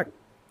 As a matter of fact,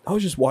 I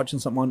was just watching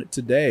something on it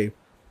today.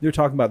 They're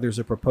talking about there's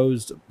a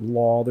proposed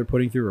law they're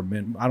putting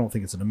through. I don't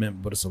think it's an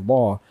amendment, but it's a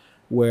law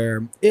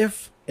where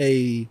if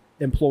a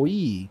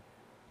employee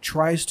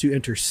tries to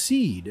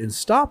intercede and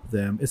stop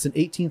them, it's an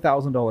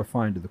 $18,000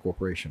 fine to the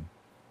corporation.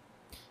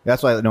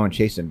 That's why no one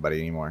chased anybody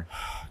anymore.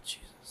 Oh,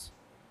 Jesus.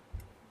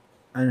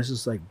 And it's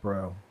just like,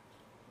 bro,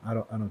 I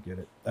don't get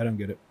it. I don't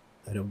get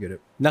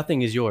it.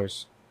 Nothing is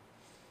yours.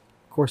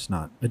 Of course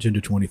not.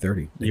 Agenda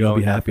 2030. You'll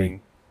be happy.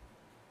 Nothing.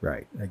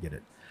 Right. I get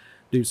it.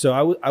 Dude,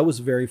 so I was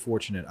very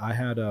fortunate. I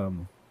had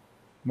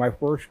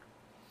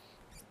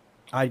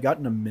I'd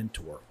gotten a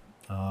mentor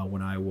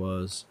when I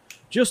was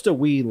just a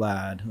wee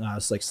lad. I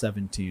was like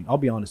 17. I'll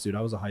be honest, dude.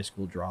 I was a high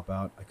school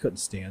dropout. I couldn't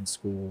stand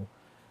school.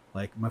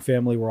 Like, my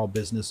family were all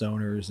business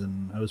owners,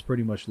 and I was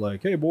pretty much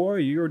like, "Hey, boy,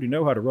 you already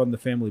know how to run the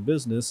family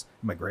business."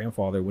 My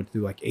grandfather went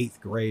through, like,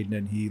 8th grade,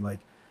 and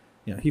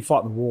then he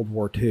fought in World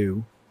War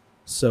II.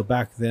 So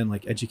back then,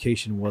 like,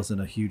 education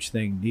wasn't a huge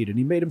thing needed.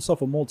 He made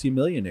himself a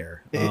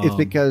multimillionaire. It's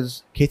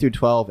because K through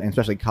 12, and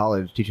especially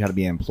college, teach you how to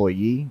be an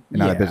employee and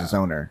not a business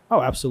owner. Oh,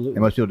 absolutely.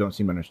 And most people don't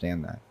seem to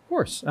understand that. Of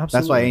course, absolutely.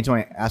 That's why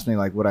anytime they ask me,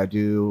 like, what I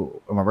do,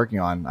 what I'm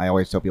working on, I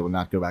always tell people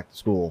not to go back to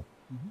school.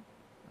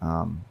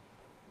 Mm-hmm.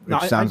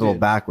 Which sounds a little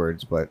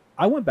backwards, but...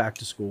 I went back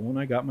to school and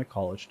I got my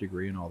college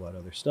degree and all that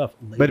other stuff.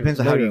 But it depends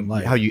on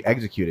how you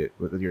execute it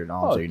with your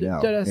knowledge.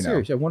 That's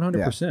serious. Yeah,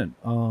 100%.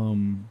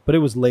 Yeah. But it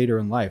was later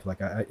in life.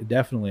 Like, I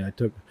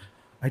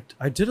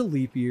I did a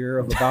leap year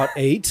of about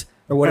 8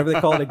 or whatever they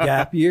call it, a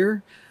gap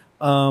year.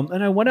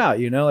 And I went out,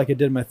 like I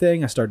did my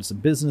thing. I started some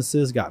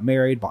businesses, got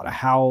married, bought a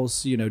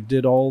house,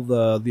 did all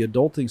the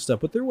adulting stuff.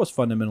 But there was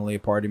fundamentally a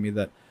part of me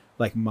that,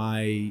 like,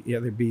 my,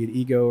 either be it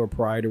ego or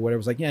pride or whatever,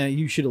 was like, yeah,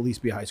 you should at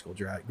least be a high school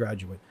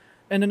graduate.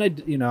 And then I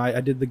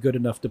did the good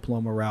enough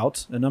diploma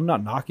route, and I'm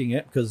not knocking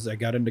it because I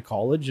got into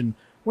college. And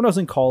when I was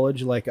in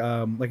college, like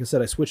I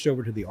said, I switched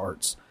over to the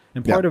arts.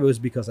 And part of it was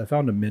because I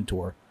found a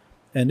mentor,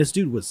 and this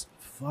dude was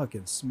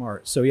fucking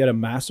smart. So he had a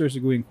master's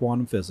degree in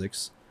quantum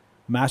physics,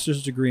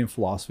 master's degree in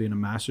philosophy and a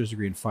master's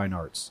degree in fine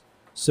arts.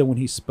 So when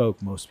he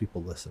spoke, most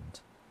people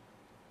listened.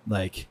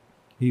 Like,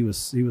 he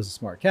was a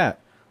smart cat.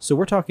 So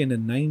we're talking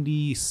in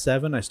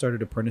 97, I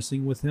started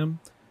apprenticing with him.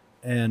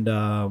 And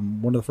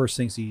one of the first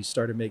things he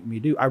started making me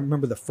do, I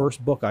remember the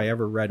first book I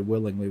ever read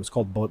willingly was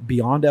called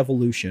Beyond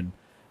Evolution.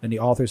 And the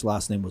author's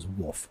last name was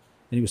Wolf.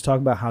 And he was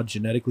talking about how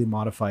genetically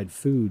modified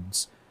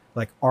foods,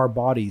 like our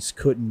bodies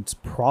couldn't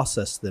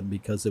process them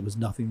because it was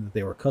nothing that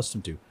they were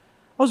accustomed to.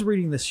 I was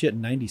reading this shit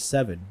in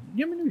 97.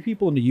 You know how many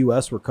people in the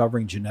U.S. were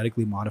covering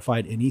genetically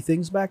modified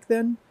anythings back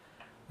then?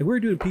 Like, we were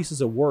doing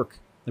pieces of work,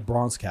 the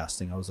bronze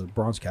casting. I was a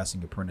bronze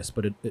casting apprentice,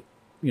 but it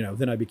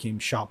then I became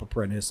shop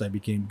apprentice. I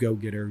became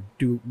go-getter,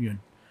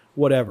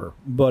 whatever.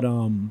 But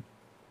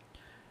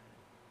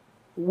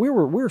we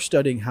were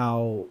studying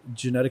how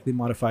genetically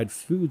modified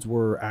foods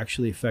were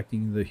actually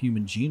affecting the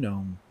human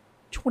genome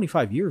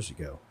 25 years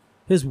ago.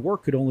 His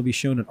work could only be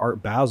shown at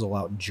Art Basel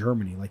out in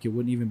Germany. Like, it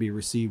wouldn't even be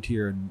received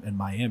here in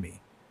Miami.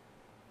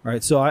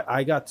 Right. So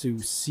I got to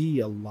see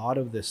a lot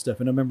of this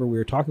stuff. And I remember we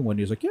were talking one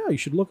day. He was like, yeah, you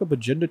should look up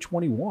Agenda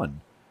 21.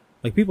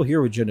 Like, people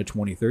hear Agenda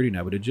 2030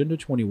 now, but Agenda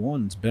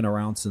 21's been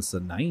around since the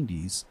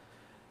 90s.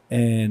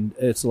 And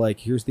it's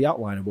like, here's the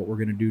outline of what we're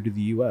going to do to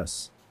the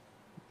U.S.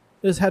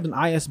 It's had an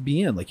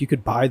ISBN. Like, you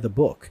could buy the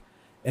book.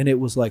 And it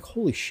was like,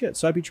 holy shit.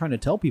 So I'd be trying to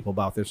tell people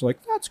about this. Like,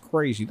 that's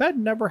crazy. That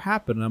never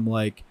happened. And I'm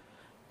like,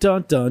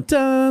 dun, dun,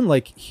 dun.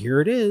 Like,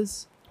 here it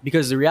is.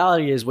 Because the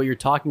reality is what you're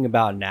talking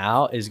about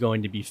now is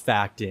going to be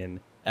fact in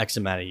X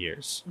amount of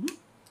years.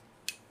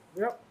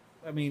 Mm-hmm. Yep.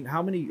 I mean,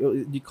 how many,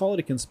 you call it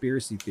a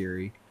conspiracy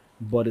theory,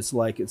 but it's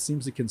like, it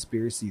seems the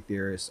conspiracy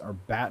theorists are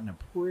batting a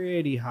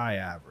pretty high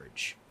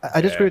average.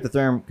 I disagree with the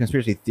term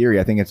conspiracy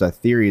theory. I think it's a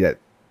theory that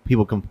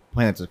people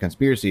complain it's a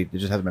conspiracy. It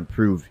just hasn't been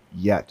proved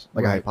yet,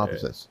 like a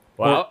hypothesis.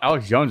 Well,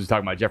 Alex Jones was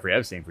talking about Jeffrey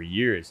Epstein for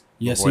years.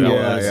 Yes, he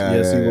was.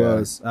 Yes, he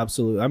was.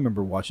 Absolutely. I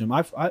remember watching him.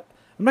 I'm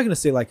not going to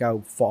say like I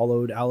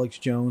followed Alex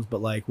Jones,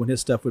 but like when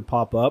his stuff would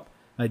pop up,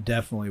 I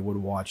definitely would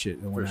watch it.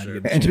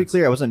 And, and to be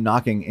clear, I wasn't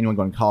knocking anyone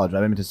going to college.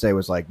 What I meant to say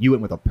was like you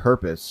went with a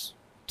purpose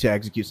to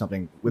execute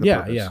something with a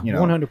purpose. Yeah,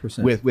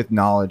 100%. With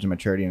knowledge and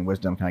maturity and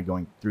wisdom kind of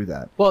going through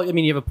that. Well, I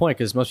mean, you have a point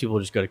because most people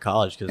just go to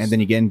college because and then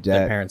you get in debt.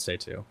 Their parents say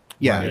too.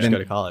 Yeah, just go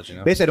to college.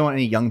 Basically, I don't want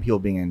any young people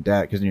being in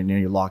debt because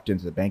you're locked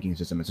into the banking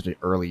system at such an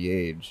early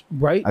age.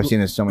 Right. I've seen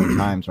this so many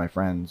times. My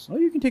friends. Oh,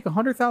 you can take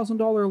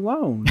 $100,000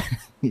 loan.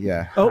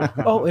 Yeah.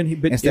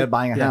 And instead of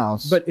buying a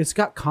house. But it's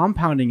got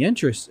compounding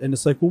interest, and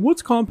it's like, well,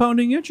 what's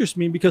compounding interest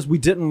mean? Because we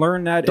didn't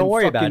learn that. Don't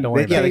worry about it. Don't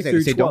worry about it.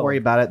 They say don't worry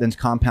about it. Then it's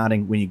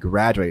compounding when you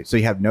graduate, so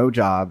you have no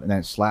job, and then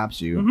it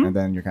slaps you, and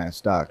then you're kind of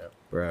stuck.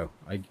 Bro,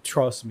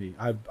 trust me.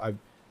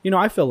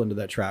 I fell into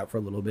that trap for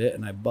a little bit,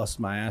 and I bust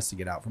my ass to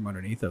get out from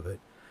underneath of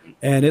it.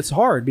 And it's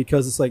hard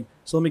because it's like,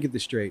 so let me get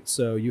this straight.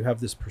 So you have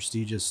this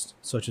prestigious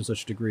such and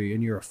such degree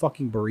and you're a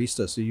fucking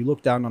barista. So you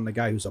look down on the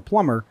guy who's a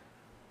plumber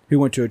who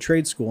went to a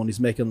trade school and he's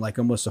making like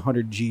almost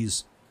 100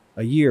 G's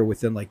a year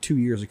within like 2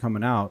 years of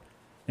coming out.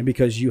 And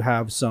because you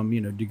have some,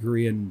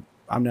 degree, and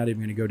I'm not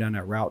even going to go down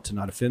that route to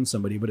not offend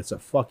somebody, but it's a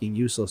fucking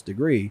useless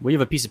degree. Well, you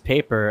have a piece of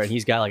paper and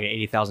he's got like an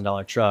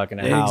 $80,000 truck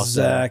and a house.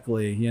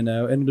 Exactly. And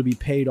it'll be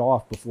paid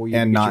off before you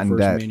get your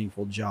first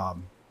meaningful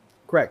job.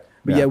 Correct.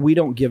 But yet we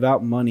don't give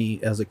out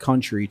money as a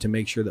country to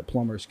make sure that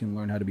plumbers can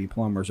learn how to be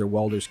plumbers or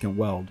welders can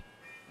weld.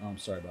 Oh, I'm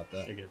sorry about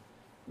that. You're good.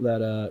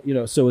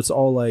 That, so it's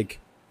all like,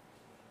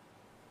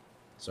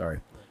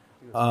 sorry.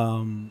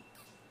 You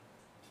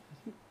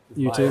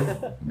too,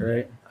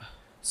 right?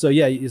 So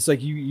yeah, it's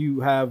like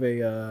you have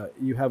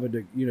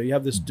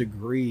this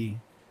degree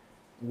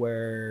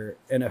where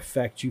in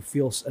effect you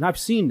feel, and I've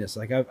seen this,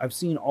 like I've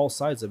seen all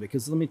sides of it.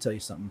 Because let me tell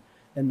you something,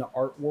 in the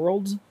art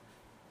world,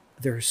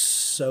 there's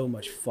so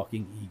much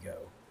fucking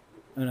ego.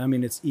 And I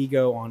mean, it's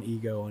ego on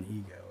ego on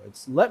ego.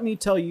 It's let me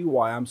tell you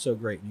why I'm so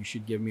great. You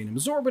should give me an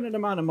exorbitant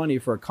amount of money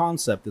for a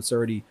concept that's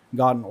already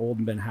gotten old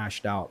and been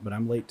hashed out, but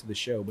I'm late to the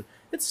show. But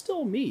it's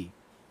still me.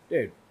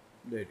 Dude,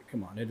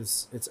 come on.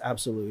 It's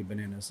absolutely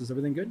bananas. Is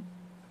everything good?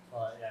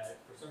 Yeah,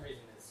 for some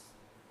reason it's...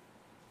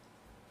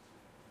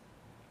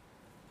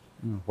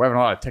 We're having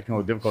a lot of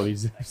technical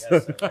difficulties.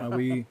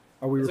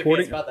 Are we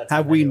recording?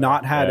 Have we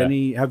not had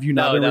any? Have you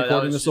not been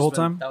recording this the whole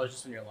time? That was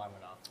just when your alarm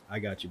went off. I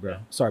got you, bro.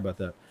 Sorry about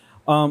that.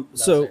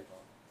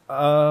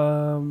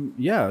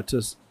 Yeah.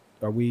 Just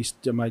are we?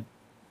 Am I?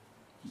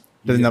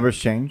 Do the numbers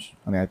change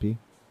on the IP?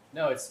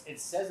 No, it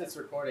says it's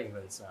recording,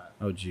 but it's not.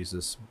 Oh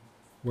Jesus!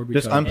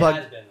 Just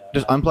unplug,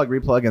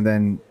 replug, and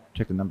then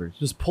check the numbers.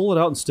 Just pull it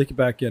out and stick it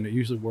back in. It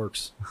usually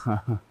works.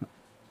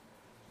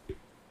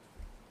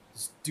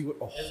 Just do it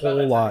a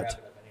whole lot.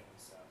 Anyway,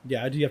 so.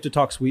 Yeah. Do you have to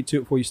talk sweet to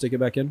it before you stick it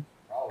back in?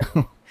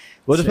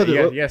 We'll just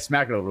put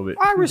smack it a little bit.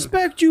 I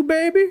respect you,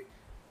 baby.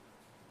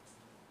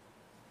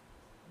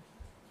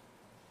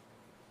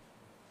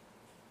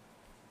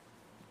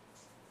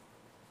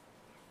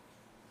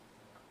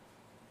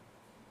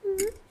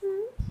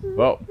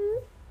 Well.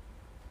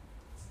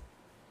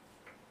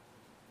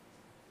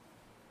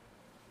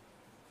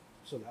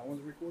 So that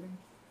one's recording?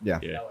 Yeah.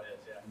 That one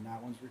is, yeah. And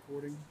that one's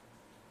recording?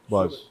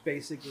 Was. So it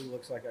basically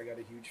looks like I got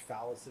a huge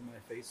phallus in my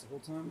face the whole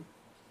time.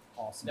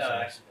 Awesome. No,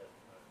 sauce.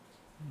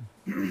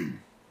 actually.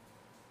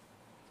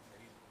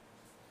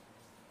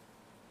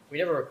 We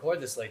never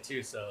record this late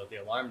too, so the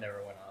alarm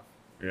never went off.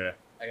 Yeah.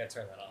 I gotta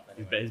turn that off.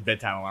 Anyway. His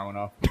bedtime alarm went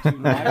off. Dude,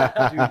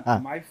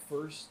 my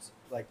first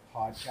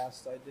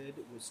podcast I did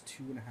was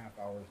 2.5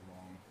 hours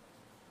long.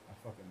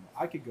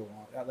 I could go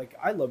on.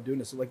 I love doing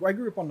this. So, I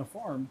grew up on the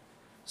farm,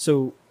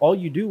 so all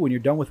you do when you're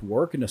done with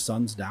work and the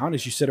sun's down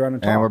is you sit around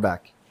and talk. And we're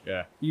back.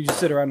 Yeah. You just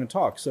sit around and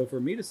talk. So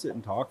for me to sit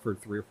and talk for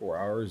 3 or 4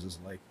 hours is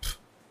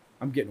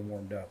I'm getting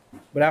warmed up.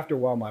 But after a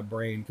while, my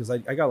brain, because I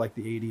got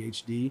the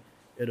ADHD,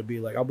 it'll be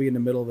I'll be in the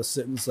middle of a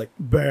sentence bah,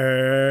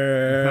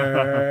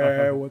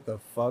 what the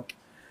fuck?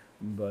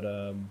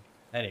 But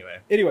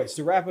anyways,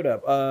 to wrap it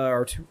up,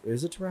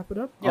 is it to wrap it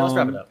up? Yeah, let's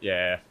wrap it up.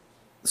 Yeah.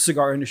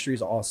 Cigar industry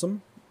is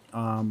awesome.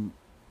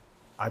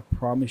 I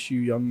promise you,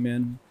 young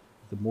men,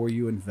 the more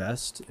you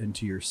invest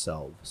into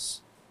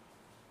yourselves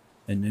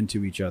and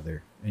into each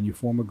other, and you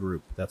form a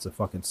group, that's a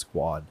fucking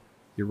squad.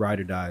 Your ride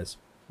or dies,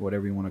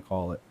 whatever you want to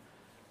call it.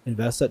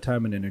 Invest that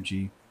time and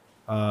energy.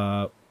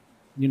 Buy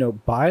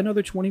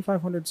another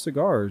 2,500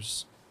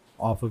 cigars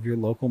off of your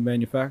local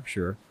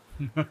manufacturer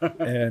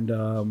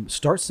and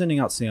start sending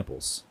out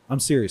samples.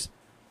 I'm serious.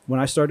 When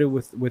I started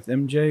with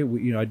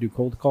MJ, I do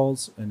cold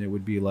calls, and it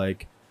would be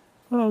like,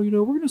 oh,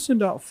 we're going to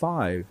send out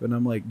 5. And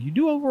I'm like, you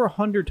do over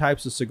 100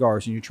 types of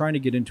cigars, and you're trying to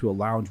get into a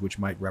lounge which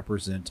might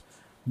represent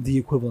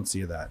the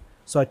equivalency of that.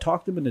 So I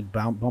talked them into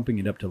bumping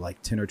it up to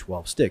 10 or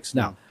 12 sticks.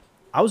 Now,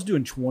 I was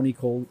doing 20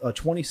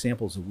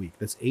 samples a week.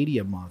 That's 80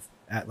 a month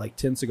at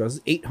 10 cigars.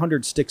 That's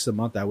 800 sticks a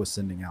month I was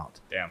sending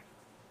out. Damn.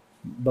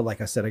 But like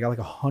I said, I got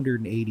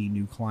 180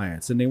 new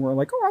clients, and they were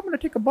like, oh, I'm going to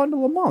take a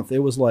bundle a month. It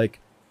was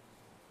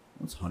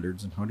that's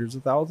hundreds and hundreds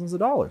of thousands of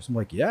dollars. I'm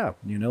like, yeah,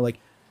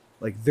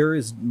 there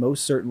is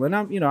most certainly, and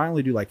I'm, I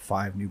only do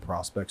 5 new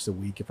prospects a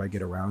week if I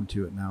get around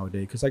to it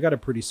nowadays, because I got a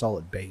pretty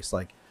solid base.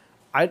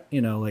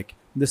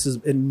 This is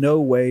in no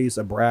ways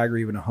a brag or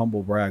even a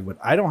humble brag, but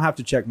I don't have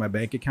to check my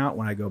bank account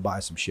when I go buy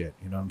some shit.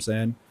 You know what I'm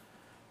saying?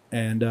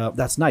 And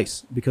that's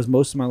nice, because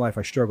most of my life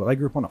I struggled. I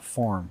grew up on a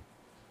farm.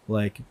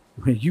 When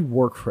you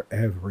work for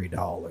every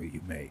dollar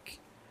you make.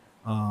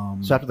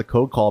 So after the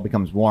code call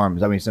becomes warm,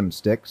 is that when you send them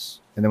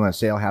sticks? And then when a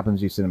sale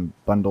happens, you send them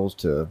bundles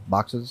to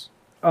boxes?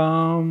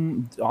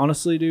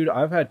 Honestly, dude,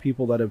 I've had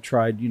people that have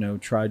tried.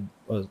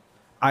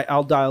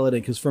 I'll dial it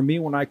in, because for me,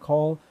 when I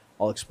call,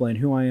 I'll explain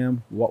who I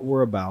am, what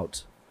we're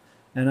about,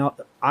 and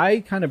I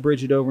kind of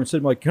bridge it over and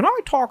say, can I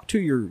talk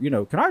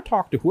to can I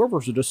talk to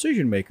whoever's a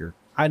decision maker?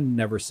 I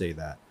never say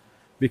that,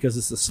 because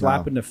it's a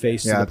slap in the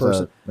face to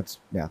the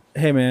person.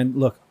 Hey man,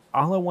 look,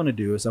 all I want to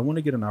do is I want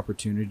to get an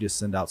opportunity to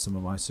send out some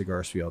of my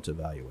cigars for y'all to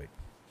evaluate.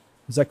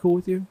 Is that cool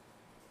with you?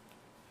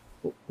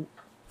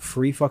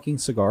 Free fucking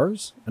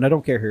cigars, and I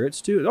don't care who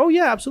it's to. Oh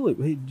yeah,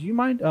 absolutely. Hey, do you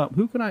mind?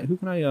 Who can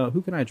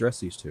I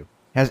address these to?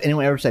 Has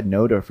anyone ever said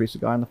no to a free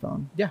cigar on the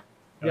phone? Yeah.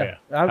 Oh, yeah.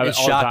 It's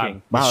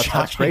shocking. Wow,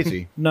 that's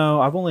crazy.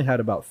 No, I've only had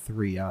about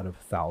 3 out of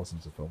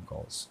thousands of phone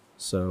calls.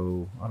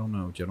 So I don't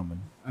know,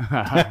 gentlemen.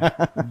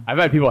 I've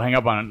had people hang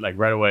up on it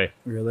right away.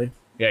 Really?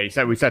 Yeah, we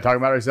started talking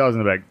about ourselves,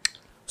 and they're like,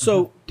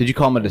 so did you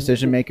call him a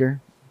decision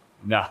maker?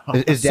 no.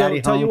 Is Daddy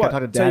home? Tell you what. Can I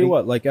talk to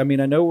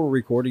Daddy? I know we're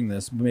recording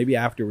this, but maybe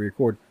after we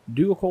record,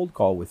 do a cold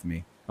call with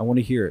me. I want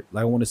to hear it.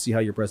 I want to see how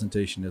your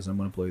presentation is. I'm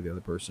going to play the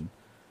other person.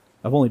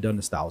 I've only done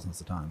this thousands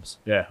of times.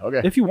 Yeah.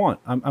 Okay. If you want,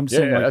 I'm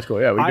saying that's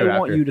cool. Yeah, we I do it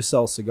want after. you to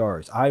sell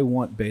cigars. I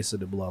want Besa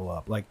to blow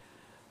up.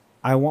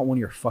 I want one of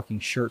your fucking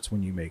shirts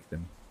when you make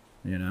them.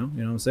 You know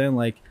what I'm saying?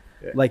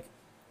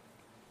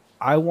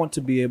 I want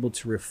to be able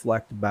to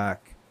reflect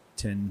back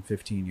 10,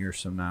 15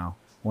 years from now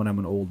when I'm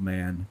an old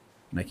man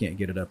and I can't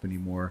get it up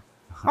anymore.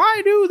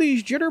 I do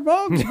these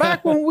jitterbugs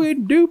back when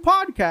we'd do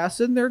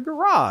podcasts in their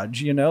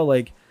garage.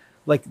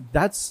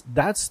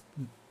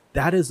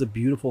 That is a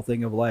beautiful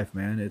thing of life,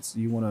 man. It's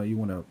you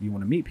want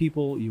to meet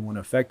people, you want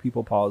to affect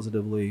people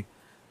positively.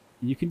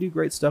 You can do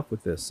great stuff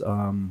with this.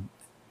 You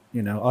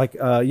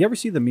ever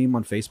see the meme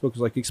on Facebook?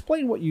 It's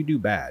explain what you do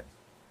bad.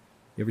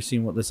 You ever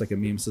seen what this a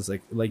meme says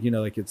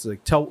it's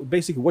tell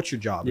basically what's your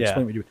job? Yeah.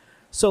 Explain what you do.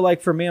 So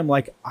for me, I'm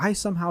I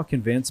somehow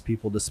convince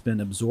people to spend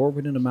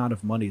absorbent amount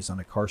of monies on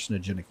a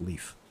carcinogenic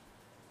leaf.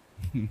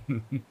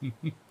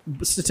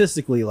 But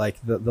statistically,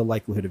 the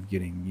likelihood of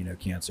getting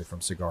cancer from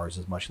cigars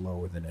is much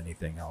lower than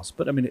anything else.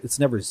 But I mean, it's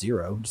never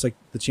zero. Just like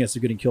the chance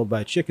of getting killed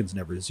by a chicken's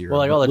never zero.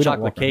 Well, all the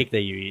chocolate cake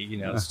that you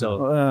eat,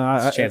 still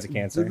a chance of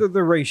cancer.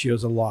 The ratio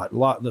is a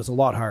lot. There's a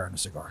lot higher in the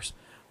cigars.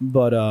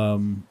 But I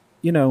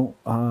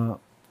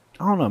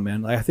don't know,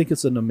 man. I think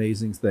it's an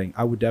amazing thing.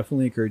 I would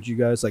definitely encourage you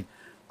guys.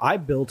 I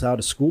built out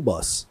a school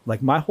bus.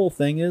 My whole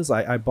thing is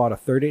I bought a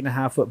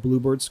 38.5-foot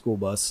Bluebird school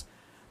bus.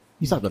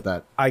 You talked about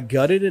that. I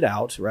gutted it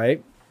out,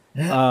 right?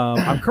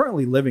 I'm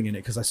currently living in it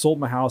because I sold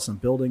my house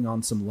and building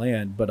on some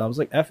land, but I was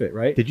like, F it,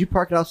 right? Did you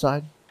park it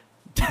outside?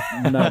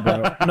 No,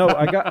 bro. No,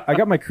 I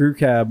got my crew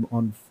cab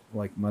on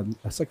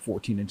that's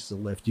 14 inches of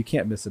lift. You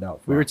can't miss it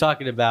out. We were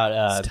talking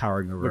about it's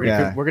towering over. We're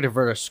gonna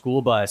convert a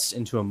school bus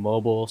into a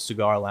mobile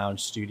cigar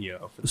lounge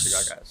studio for the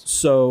cigar guys.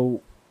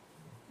 So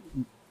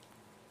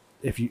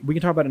we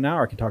can talk about it now,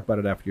 or I can talk about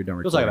it after you're done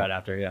recording. We'll talk about it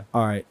after, yeah.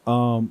 All right.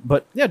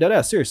 But yeah,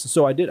 deadass, serious.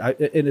 So and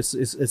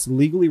it's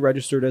legally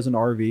registered as an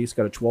RV. It's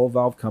got a 12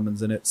 valve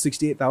Cummins in it,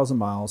 68,000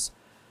 miles.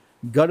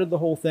 Gutted the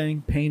whole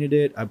thing, painted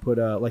it. I put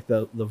like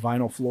the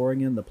vinyl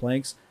flooring in, the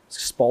planks,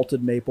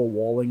 spalted maple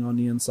walling on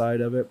the inside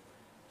of it,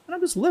 and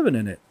I'm just living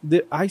in it.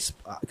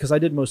 Because I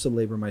did most of the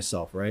labor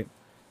myself, right?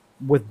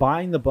 With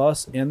buying the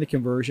bus and the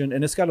conversion,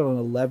 and it's got an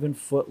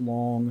 11-foot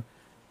long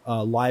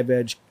live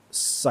edge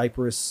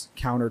cypress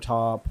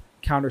countertop,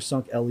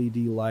 countersunk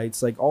LED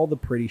lights, like all the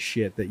pretty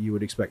shit that you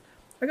would expect.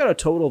 I got a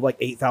total of like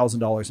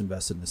 $8,000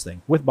 invested in this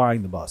thing with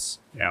buying the bus.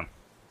 Yeah.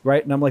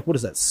 Right, and I'm like, what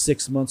is that?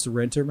 6 months of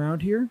rent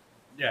around here?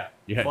 Yeah.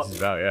 Yeah. This is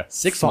about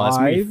 6 months,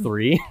 maybe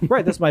 3.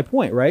 Right, that's my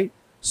point, right?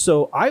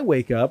 So I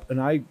wake up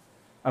and I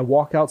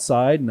walk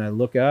outside and I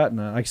look out and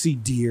I see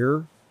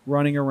deer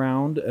running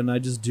around and I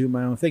just do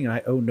my own thing and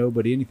I owe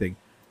nobody anything.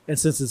 And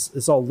since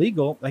it's all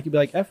legal, I can be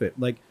like, F it.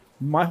 Like,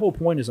 my whole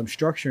point is I'm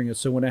structuring it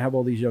so when I have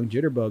all these young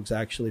jitterbugs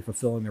actually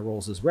fulfilling their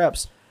roles as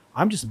reps,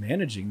 I'm just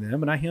managing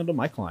them and I handle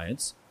my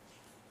clients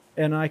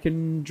and I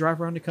can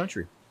drive around the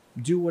country,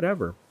 do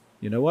whatever.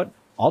 You know what?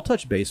 I'll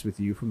touch base with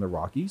you from the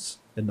Rockies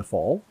in the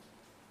fall.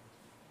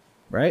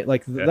 Right?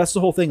 Like, that's the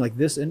whole thing. Like,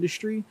 this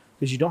industry,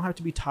 because you don't have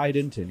to be tied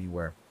into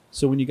anywhere.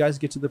 So when you guys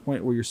get to the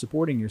point where you're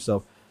supporting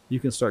yourself, you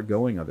can start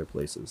going other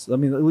places. I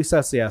mean, at least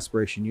that's the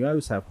aspiration. You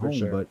always have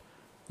home, but,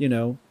 you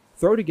know,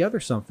 throw together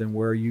something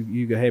where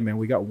you go, hey, man,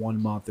 we got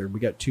 1 month or we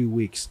got 2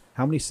 weeks.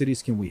 How many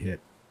cities can we hit?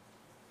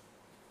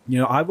 You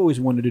know, I've always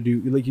wanted to do,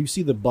 like, you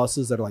see the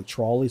buses that are like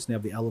trolleys and they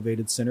have the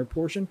elevated center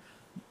portion.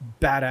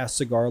 Badass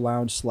cigar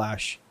lounge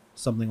 /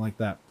 something like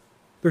that.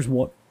 There's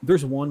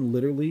one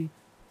literally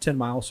 10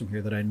 miles from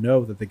here that I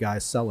know that the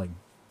guy's selling,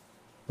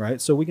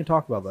 right? So we can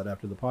talk about that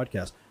after the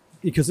podcast,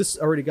 because this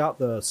already got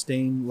the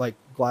stained like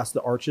glass,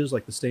 the arches,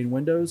 like the stained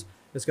windows.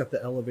 It's got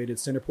the elevated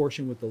center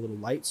portion with the little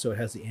light, so it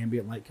has the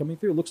ambient light coming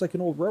through. It looks like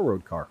an old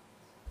railroad car.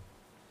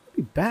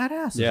 It'd be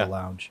badass as a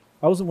lounge.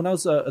 When I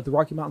was at the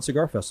Rocky Mountain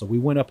Cigar Festival, we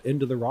went up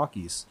into the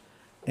Rockies,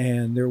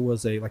 and there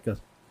was a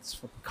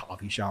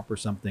coffee shop or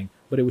something,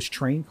 but it was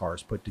train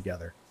cars put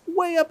together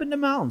way up in the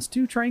mountains.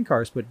 2 train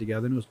cars put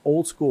together, and it was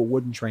old school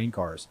wooden train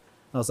cars.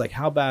 I was like,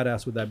 how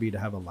badass would that be to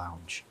have a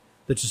lounge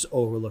that's just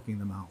overlooking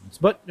the mountains?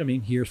 But I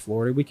mean, here's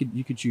Florida.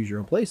 You could choose your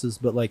own places,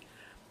 but like,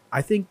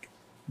 I think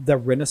the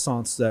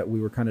renaissance that we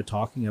were kind of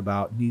talking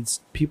about needs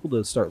people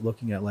to start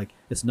looking at, like,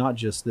 it's not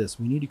just this.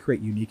 We need to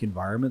create unique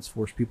environments,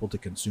 force people to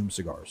consume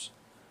cigars.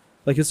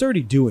 Like, it's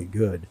already doing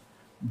good,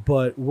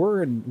 but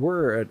we're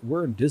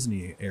in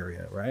Disney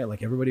area, right?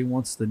 Like, everybody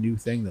wants the new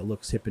thing that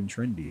looks hip and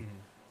trendy.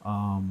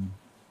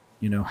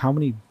 You know, how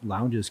many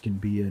lounges can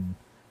be in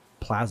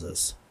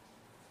plazas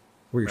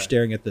where you're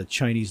staring at the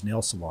Chinese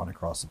nail salon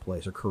across the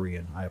place, or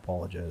Korean? I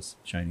apologize,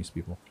 Chinese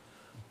people.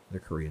 They're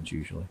Koreans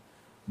usually.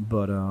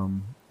 But I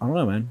don't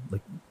know, man.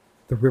 Like,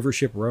 the river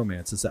ship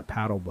romance is that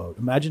paddle boat.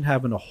 Imagine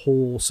having a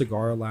whole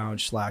cigar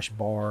lounge /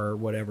 bar,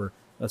 whatever,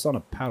 that's on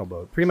a paddle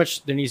boat. Pretty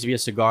much there needs to be a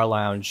cigar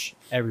lounge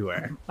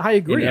everywhere. I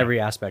agree. In every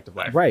aspect of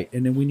life. Right.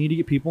 And then we need to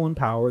get people in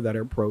power that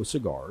are pro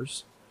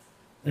cigars,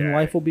 and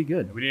life will be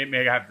good. We didn't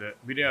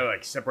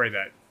like separate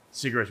that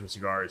cigarettes with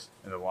cigars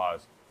in the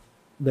laws.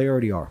 They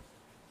already are.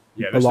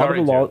 Yeah, a lot of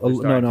the law.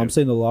 I'm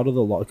saying a lot of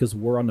the law, because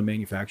we're on the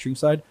manufacturing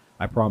side.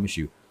 I promise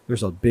you,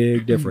 there's a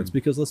big difference,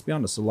 because let's be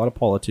honest, a lot of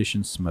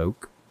politicians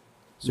smoke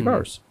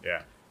cigars.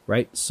 Yeah.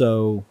 Right.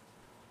 So,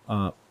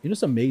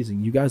 it's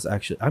amazing. You guys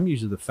I'm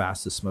usually the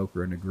fastest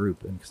smoker in the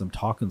group, and because I'm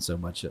talking so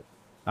much,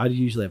 I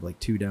usually have like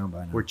 2 down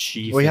by now. We're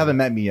chief. Well, you haven't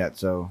met me yet,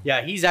 so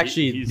yeah, he's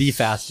actually he's the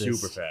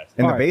fastest, super fast.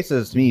 and the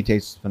bases to me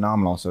tastes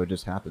phenomenal, so it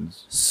just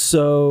happens.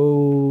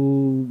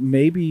 So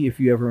maybe if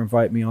you ever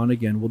invite me on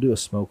again, we'll do a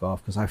smoke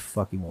off, because I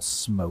fucking will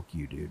smoke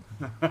you, dude.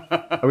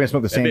 Are we gonna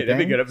smoke the same thing? That'd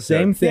be a good episode.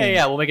 Same thing.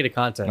 Yeah, we'll make it a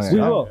contest. Okay. We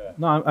will.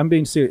 No, I'm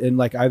being serious. And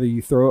like, either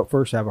you throw it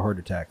first or have a heart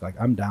attack. Like,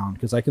 I'm down,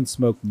 because I can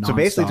smoke nonstop. So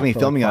basically, to me, for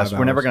filming like us, 5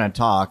 we're never hours. gonna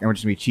talk, and we're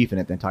just gonna be chiefing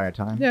it the entire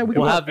time. Yeah,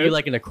 We'll have you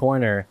like in a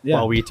corner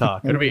while we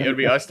talk. It'll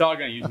be us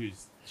talking, and you two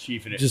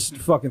chiefing it. just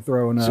fucking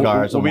throwing up.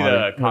 Cigars. we'll be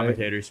water. the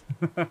commentators.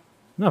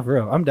 No, for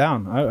real. I'm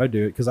down. I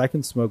do it, because I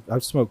can smoke.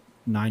 I've smoked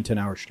 9-10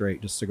 hours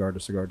straight, just cigar to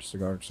cigar to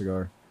cigar to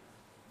cigar.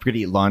 If you could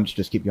eat lunch,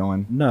 just keep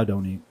going. No,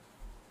 don't eat.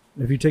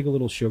 If you take a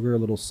little sugar, a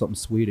little something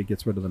sweet, it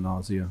gets rid of the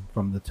nausea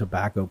from the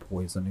tobacco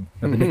poisoning,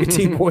 the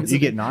nicotine poisoning. You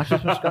get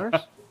nauseous from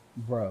cigars?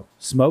 Bro,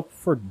 smoke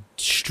for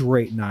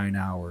straight 9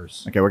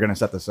 hours. Okay, we're gonna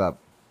set this up.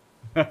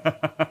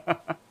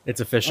 It's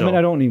official. I mean,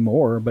 I don't need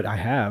more, but I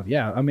have.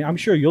 Yeah, I mean, I'm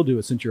sure you'll do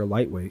it since you're a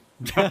lightweight.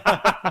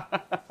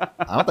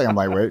 I don't think I'm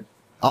lightweight.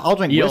 I'll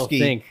drink You whiskey.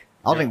 don't think?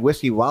 I'll drink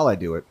whiskey while I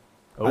do it.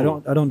 I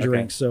don't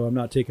drink, okay. so I'm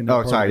not taking. that Oh,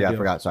 part sorry. of the Yeah, I deal.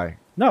 forgot. Sorry.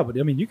 No, but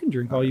I mean, you can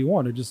drink all you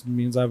want. It just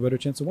means I have a better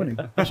chance of winning.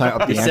 I'm trying to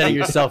up the You're setting ante.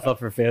 yourself up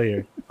for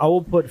failure. I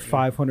will put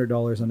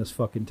 $500 on this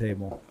fucking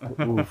table.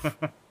 Oof.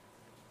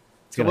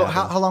 It's So, gonna well,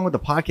 happen. how long would the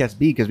podcast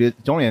be? Because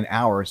it's only an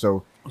hour.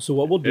 So So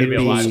what we'll do It'll be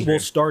a live is stream. we'll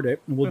start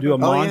it and we'll do a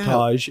Oh, yeah.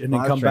 montage and then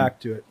Live come stream. back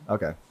to it.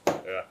 okay,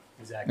 Yeah.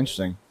 Exactly.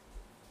 interesting.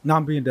 No,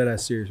 I'm being dead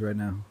ass serious right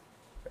now.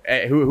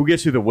 Hey, who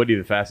gets through the Woody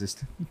the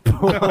fastest?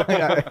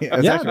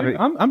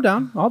 I'm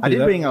down. I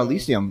did bring a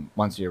Elysium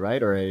once a year,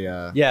 right? Or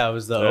a Yeah, it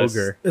was the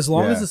ogre. As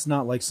long as it's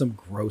not like some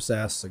gross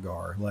ass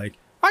cigar. Like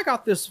I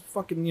got this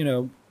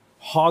fucking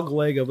hog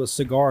leg of a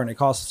cigar and it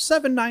costs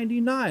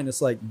 $7.99.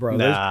 It's like, bro,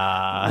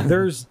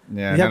 there's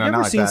have you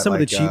ever seen some of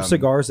the cheap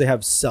cigars? They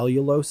have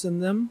cellulose in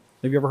them.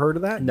 Have you ever heard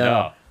of that?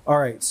 No. All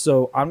right,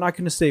 so I'm not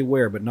going to say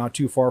where, but not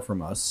too far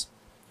from us.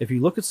 If you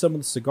look at some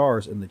of the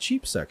cigars in the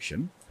cheap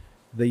section,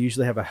 they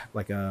usually have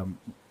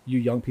you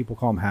young people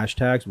call them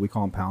hashtags, we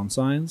call them pound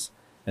signs,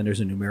 and there's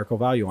a numerical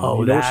value on them.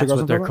 Oh, that's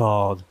what they're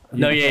called.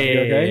 No,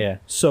 yeah.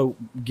 So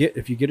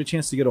if you get a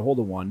chance to get a hold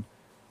of one,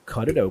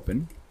 cut it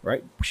open,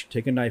 right?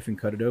 Take a knife and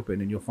cut it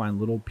open, and you'll find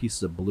little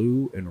pieces of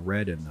blue and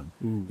red in them.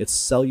 Ooh. It's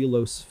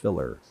cellulose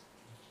filler.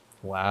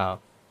 Wow.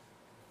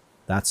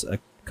 That's a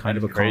kind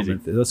of a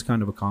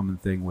common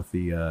thing with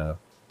the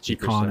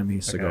economy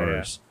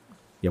cigars.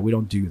 Yeah, we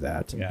don't do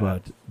that,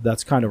 but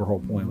that's kind of our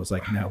whole point. Was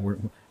like, now we're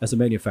as a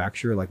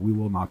manufacturer, like we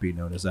will not be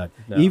known as that.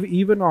 No.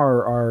 Even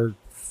our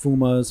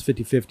Fumas,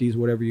 50/50s,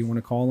 whatever you want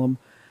to call them,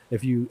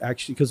 if you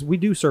actually, because we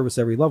do service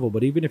every level,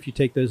 but even if you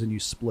take those and you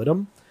split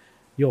them,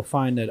 you'll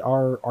find that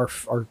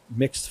our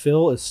mixed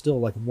fill is still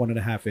like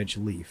 1.5 inch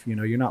leaf.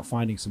 You're not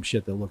finding some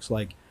shit that looks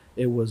like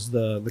it was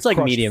the it's like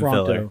medium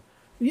Fronto. filler.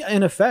 Yeah,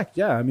 in effect,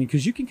 yeah. I mean,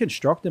 because you can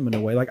construct them in a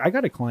way. Like I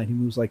got a client who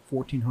moves like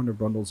 1,400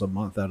 bundles a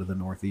month out of the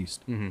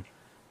Northeast. Mm-hmm.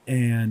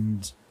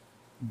 And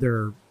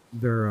they're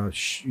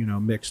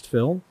mixed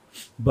fill,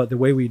 but the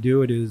way we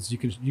do it is you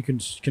can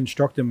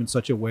construct them in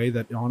such a way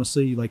that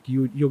honestly, like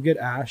you'll get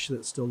ash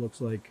that still looks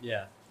like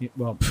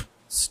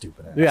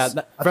stupid ass.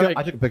 Yeah,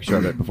 I took a picture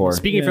of it before.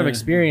 Speaking from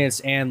experience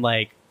and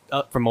like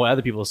from what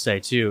other people say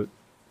too,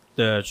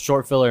 the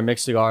short filler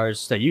mixed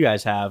cigars that you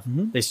guys have,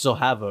 they still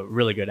have a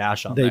really good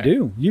ash on. They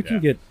do. You can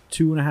get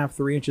 2.5,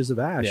 3 inches of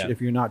ash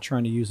if you're not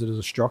trying to use it as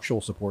a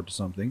structural support to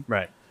something.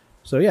 Right.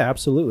 So yeah,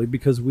 absolutely,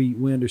 because we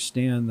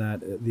understand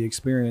that the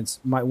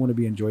experience might want to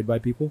be enjoyed by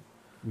people,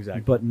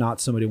 exactly, but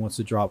not somebody wants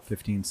to drop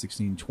 15,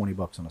 16, 20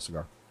 bucks on a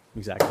cigar.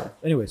 Exactly.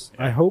 Anyways,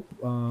 I hope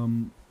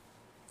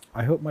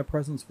my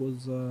presence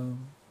was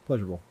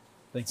pleasurable.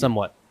 Thank you.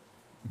 Somewhat.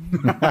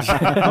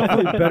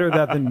 Hopefully better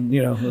that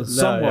than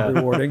somewhat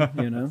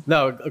rewarding.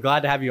 No,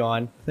 glad to have you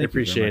on. I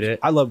appreciate it.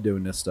 I love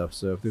doing this stuff.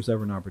 So if there's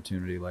ever an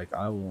opportunity, like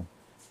I will,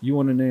 you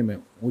want to name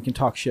it, we can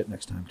talk shit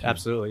next time too.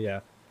 Absolutely, yeah.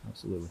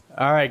 Absolutely.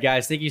 All right,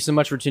 guys. Thank you so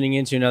much for tuning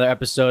in to another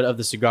episode of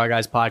the Cigar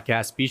Guys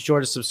podcast. Be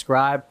sure to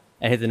subscribe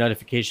and hit the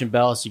notification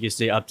bell so you can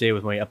stay updated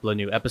with when we upload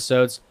new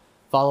episodes.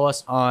 Follow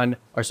us on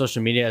our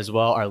social media as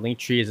well. Our link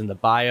tree is in the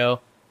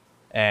bio,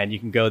 and you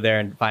can go there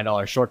and find all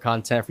our short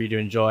content for you to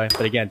enjoy.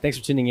 But again, thanks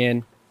for tuning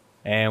in,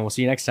 and we'll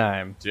see you next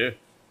time. Yeah.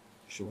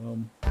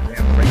 Shalom.